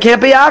Esav, it can't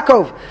be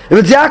Yaakov. If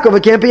it's Yaakov,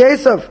 it can't be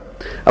Esav.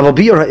 He says,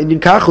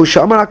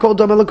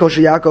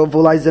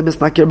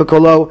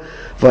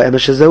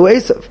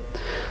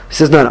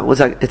 no, one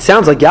second. It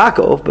sounds like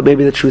Yaakov, but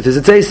maybe the truth is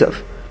it's Esav.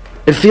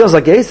 It feels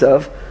like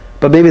Esav,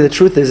 but maybe the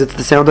truth is it's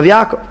the sound of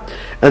Yaakov.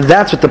 And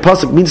that's what the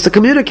pasuk means to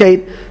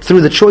communicate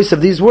through the choice of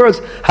these words.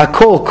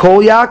 Hakol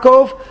kol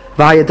Yaakov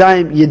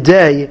v'hayadayim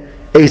yidei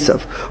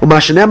Esav.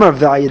 U'mashenemar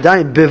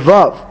v'hayadayim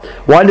bivav.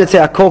 Why did it say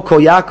Hakol kol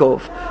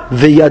Yaakov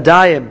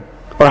v'yadayim?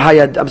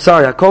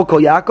 Hakol kol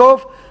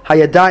Yaakov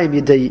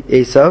hayadayim yedei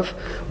Esav.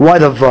 Why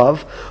the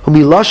vav?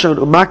 Humilashon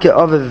umake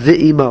aviv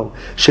v'imo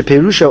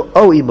sheperusho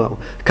o imo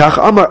kach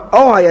amar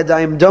o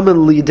hayadayim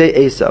domen liyedei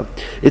Esav.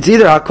 It's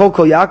either hakol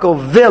kol Yaakov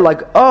vi,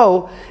 like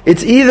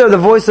it's either the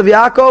voice of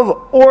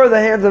Yaakov or the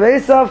hands of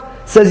Esav.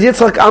 Says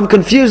Yitzchak, I'm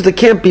confused. It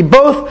can't be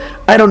both.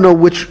 I don't know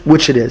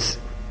which it is.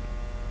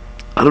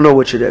 I don't know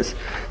which it is.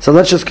 So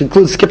let's just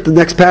conclude. Skip the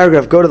next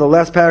paragraph. Go to the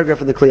last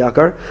paragraph in the Kli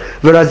Yakar.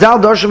 V'razal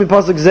darshan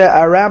mipasuk zeh.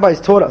 Our rabbis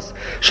taught us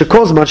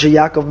shekol zman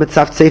sheYaakov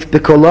mitzaftzef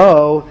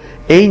b'kolo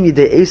ein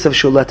yidei Esav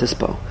shuletis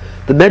bo.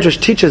 The Medrash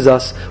teaches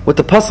us what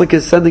the pasuk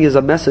is sending as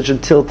a message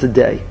until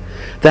today.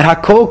 That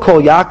hakol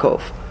kol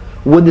Yaakov,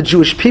 when the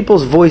Jewish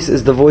people's voice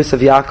is the voice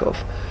of Yaakov,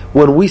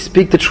 when we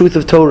speak the truth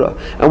of Torah,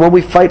 and when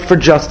we fight for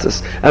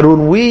justice, and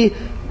when we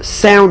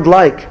sound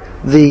like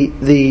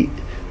the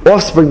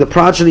offspring, the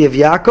progeny of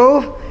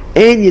Yaakov,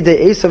 and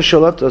Yedei Esav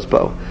shalatos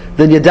bo,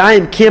 then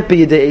Yadayim can't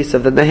be Yedei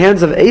Esav. Then the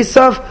hands of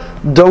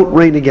Esav don't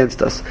reign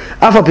against us.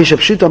 Afal pishap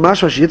shito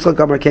mashma sheYitzchak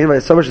amar kein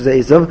vayasavar shezeh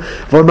Esav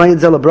v'ormayin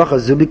zel bracha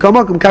zu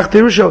b'komakom kach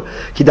pirusho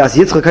ki das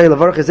Yitzchak hay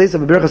levarach es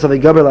Esav b'berachas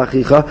avayigaber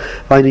la'achicha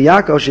v'aynu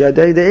Yaakov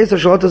sheyadei Yedei Esav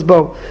shalatos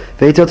bo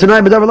v'yitel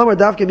tonight b'davar lomar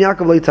davkim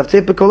Yaakov lo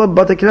yitzavtzei b'kolam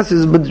but the Knesset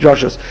is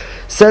midrashos.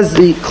 Says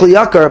the Kli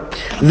Yakar,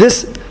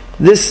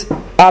 this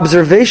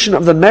observation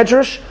of the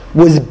Medrash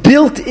was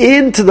built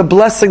into the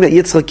blessing that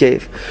Yitzchak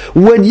gave.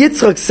 When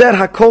Yitzchak said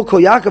Hakol Kol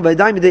Yaakov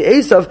V'Yadayim Yedei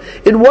Esav,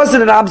 it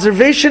wasn't an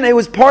observation, it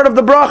was part of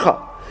the bracha.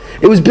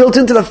 It was built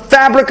into the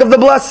fabric of the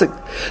blessing.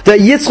 That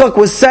Yitzchak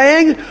was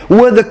saying,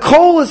 when the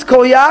Kol is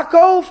Kol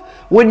Yaakov,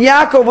 when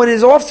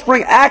his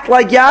offspring act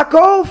like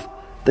Yaakov,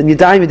 then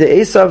Yadayim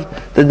Yedei Esav,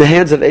 then the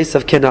hands of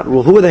Esav cannot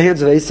rule. Who are the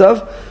hands of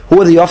Esav? Who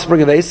are the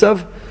offspring of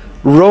Esav?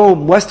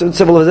 Rome, Western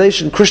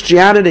civilization,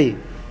 Christianity.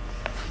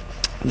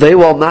 They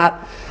will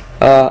not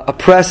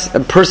oppress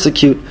and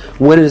persecute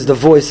when it is the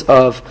voice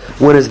of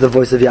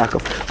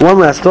Yaakov. One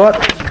last thought,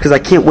 because I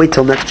can't wait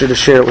till next year to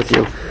share it with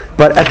you.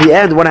 But at the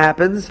end, what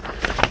happens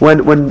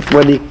when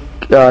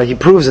he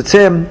proves it's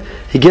him?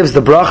 He gives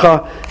the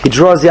bracha. He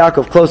draws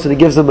Yaakov close and he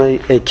gives him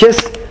a kiss.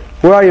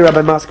 Where are you,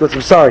 Rabbi Moskowitz?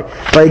 I'm sorry.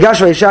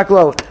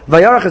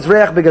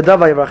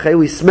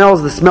 He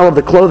smells the smell of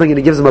the clothing and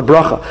he gives him a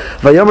bracha.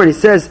 He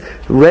says,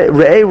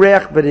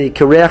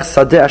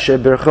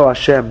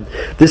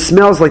 this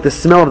smells like the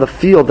smell of the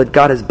field that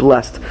God has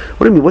blessed. What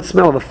do you mean? What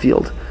smell of a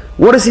field?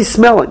 What is he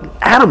smelling?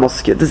 Animal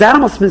skin. Does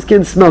animal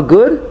skin smell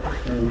good?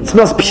 It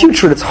smells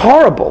putrid. It's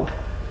horrible.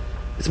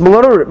 It's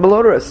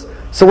malodorous.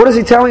 So what is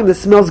he telling him that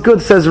smells good?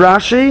 Says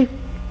Rashi,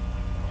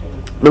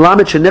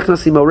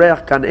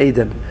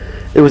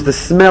 it was the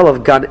smell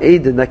of Gan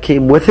Eden that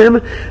came with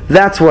him.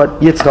 That's what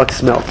Yitzchak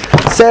smelled.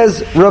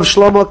 Says Rav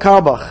Shlomo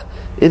Carlebach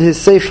in his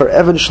Sefer,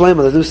 Evan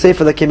Shlema, the new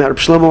Sefer that came out, Rav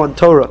Shlomo on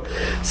Torah.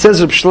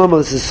 Says Rav Shlomo,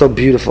 this is so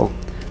beautiful.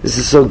 This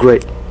is so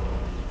great.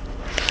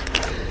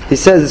 He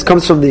says, this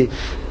comes from the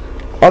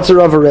Otzar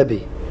Rav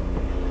Rebbe,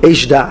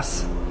 Eish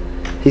Das.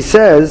 He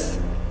says,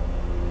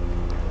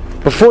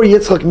 before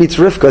Yitzchak meets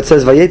Rivka, it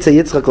says, Vayetze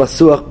Yitzchak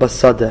lasuach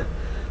basadeh.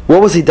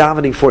 What was he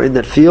davening for in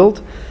that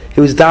field? He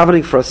was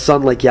davening for a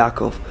son like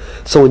Yaakov.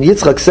 So when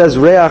Yitzchak says,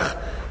 Re'ei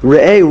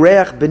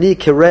reach b'ni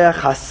kereach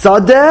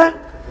hasadeh,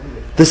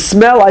 the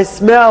smell I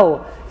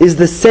smell is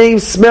the same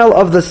smell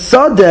of the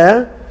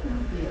sadeh,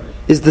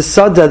 is the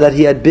sadeh that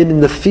he had been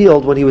in the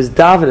field when he was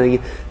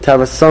davening to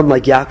have a son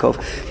like Yaakov.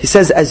 He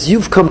says, as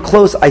you've come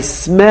close, I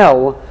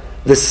smell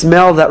the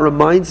smell that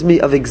reminds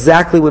me of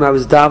exactly when I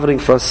was davening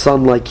for a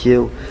son like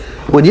you.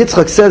 When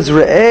Yitzchak says,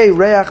 Re'ei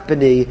reach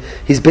b'ni,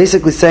 he's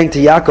basically saying to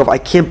Yaakov, I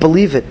can't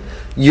believe it.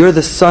 You're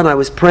the son I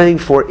was praying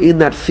for in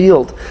that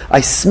field. I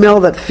smell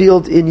that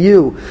field in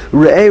you.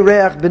 Re'ei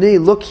reach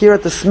b'ni, look here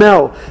at the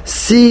smell.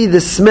 See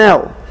the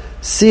smell.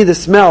 See the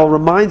smell.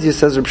 Reminds you,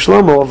 says Reb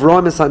Shlomo, of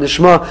Ro'im es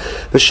HaNishma,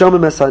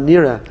 V'shomim es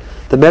HaNira.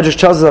 The Medrash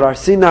tells us that our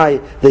Sinai,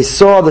 they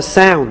saw the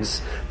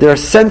sounds. There are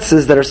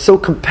senses that are so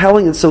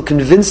compelling and so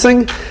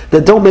convincing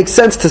that don't make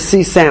sense to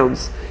see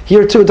sounds.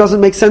 Here too, it doesn't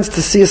make sense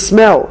to see a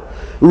smell.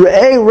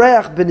 Re'ei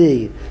reach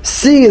b'ni.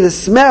 See the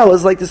smell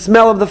is like the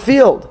smell of the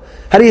field.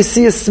 How do you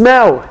see a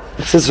smell?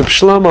 It says Reb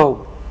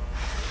Shlomo,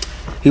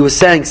 he was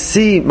saying,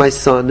 see, my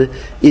son,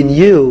 in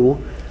you,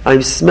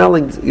 I'm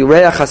smelling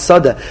Reach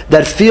HaSada.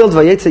 That field,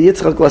 Vayetze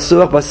Yitzchak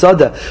lasuach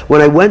basada.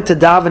 When I went to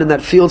daven in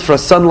that field for a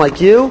son like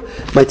you,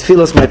 my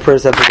tefillos, my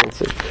prayers have been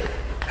answered.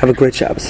 Have a great Shabbos.